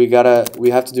 we have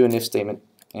to do an if statement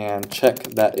and check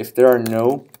that if there are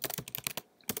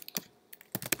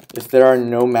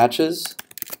no matches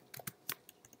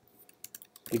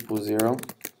equals 0,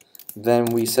 then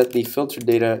we set the filter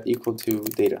data equal to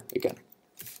data again.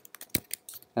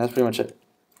 And that's pretty much it.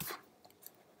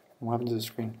 What happened to the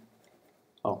screen?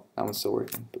 Oh, that one's still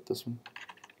working, but this one.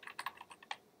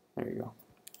 There you go.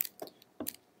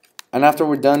 And after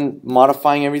we're done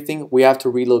modifying everything, we have to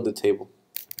reload the table.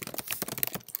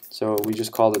 So we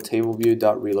just call the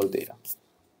TableView.reload data.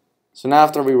 So now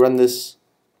after we run this,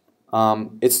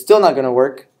 it's still not going to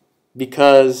work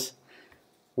because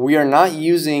we are not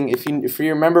using, if you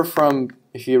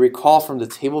recall from the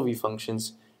TableView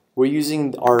functions, we're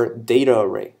using our data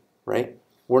array, right?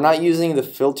 We're not using the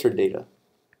filter data.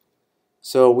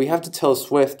 So we have to tell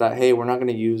Swift that, hey, we're not going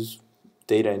to use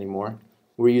data anymore.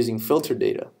 We're using filter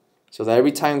data. So that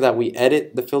every time that we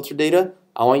edit the filter data,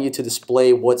 I want you to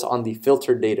display what's on the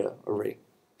filter data array.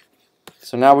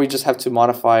 So now we just have to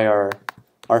modify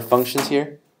our functions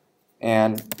here,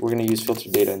 and we're going to use filter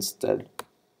data instead.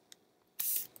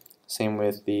 Same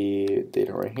with the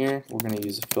data right here. We're going to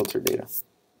use the filter data.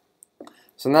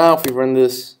 So now if we run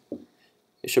this,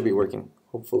 it should be working,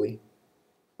 hopefully.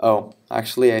 Oh,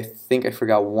 actually I think I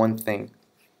forgot one thing.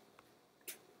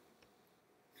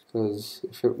 Because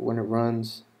when it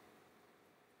runs,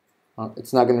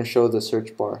 it's not going to show the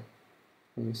search bar.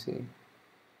 Let me see.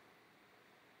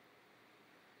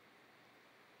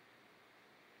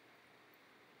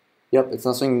 Yep, it's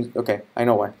not showing. Okay, I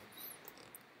know why.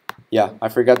 Yeah, I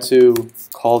forgot to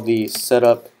call the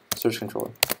setup search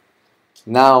controller.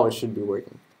 Now it should be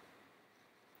working.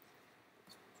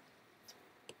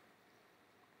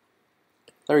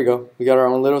 There we go. We got our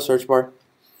own little search bar.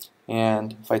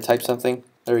 And if I type something,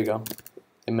 there we go.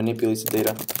 It manipulates the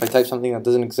data. If I type something that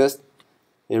doesn't exist,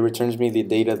 it returns me the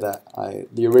data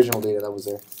the original data that was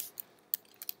there.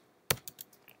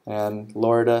 And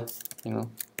Florida,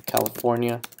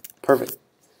 California, perfect.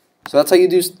 So that's how you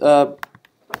do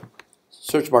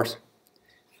search bars.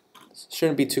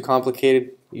 Shouldn't be too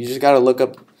complicated. You just gotta look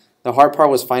up. The hard part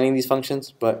was finding these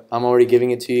functions, but I'm already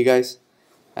giving it to you guys.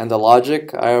 And the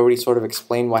logic, I already sort of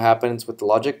explained what happens with the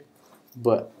logic,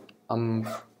 but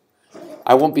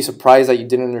I won't be surprised that you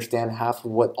didn't understand half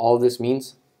of what all of this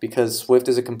means, because Swift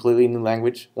is a completely new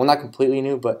language. Well, not completely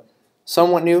new, but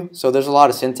somewhat new. So there's a lot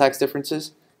of syntax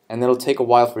differences, and it'll take a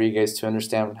while for you guys to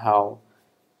understand how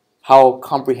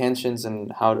comprehensions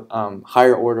and how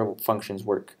higher order functions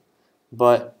work.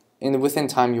 But within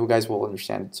time, you guys will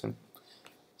understand it soon.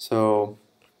 So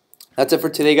that's it for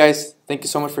today, guys. Thank you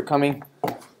so much for coming.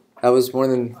 That was more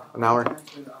than an hour.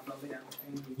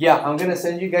 Yeah, I'm gonna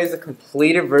send you guys a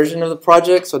completed version of the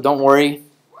project, so don't worry.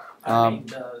 The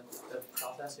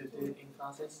process you did in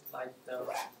classes, like the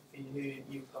video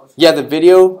you posted. Yeah, the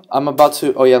video I'm about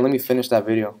to. Oh yeah, let me finish that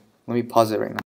video. Let me pause it right now.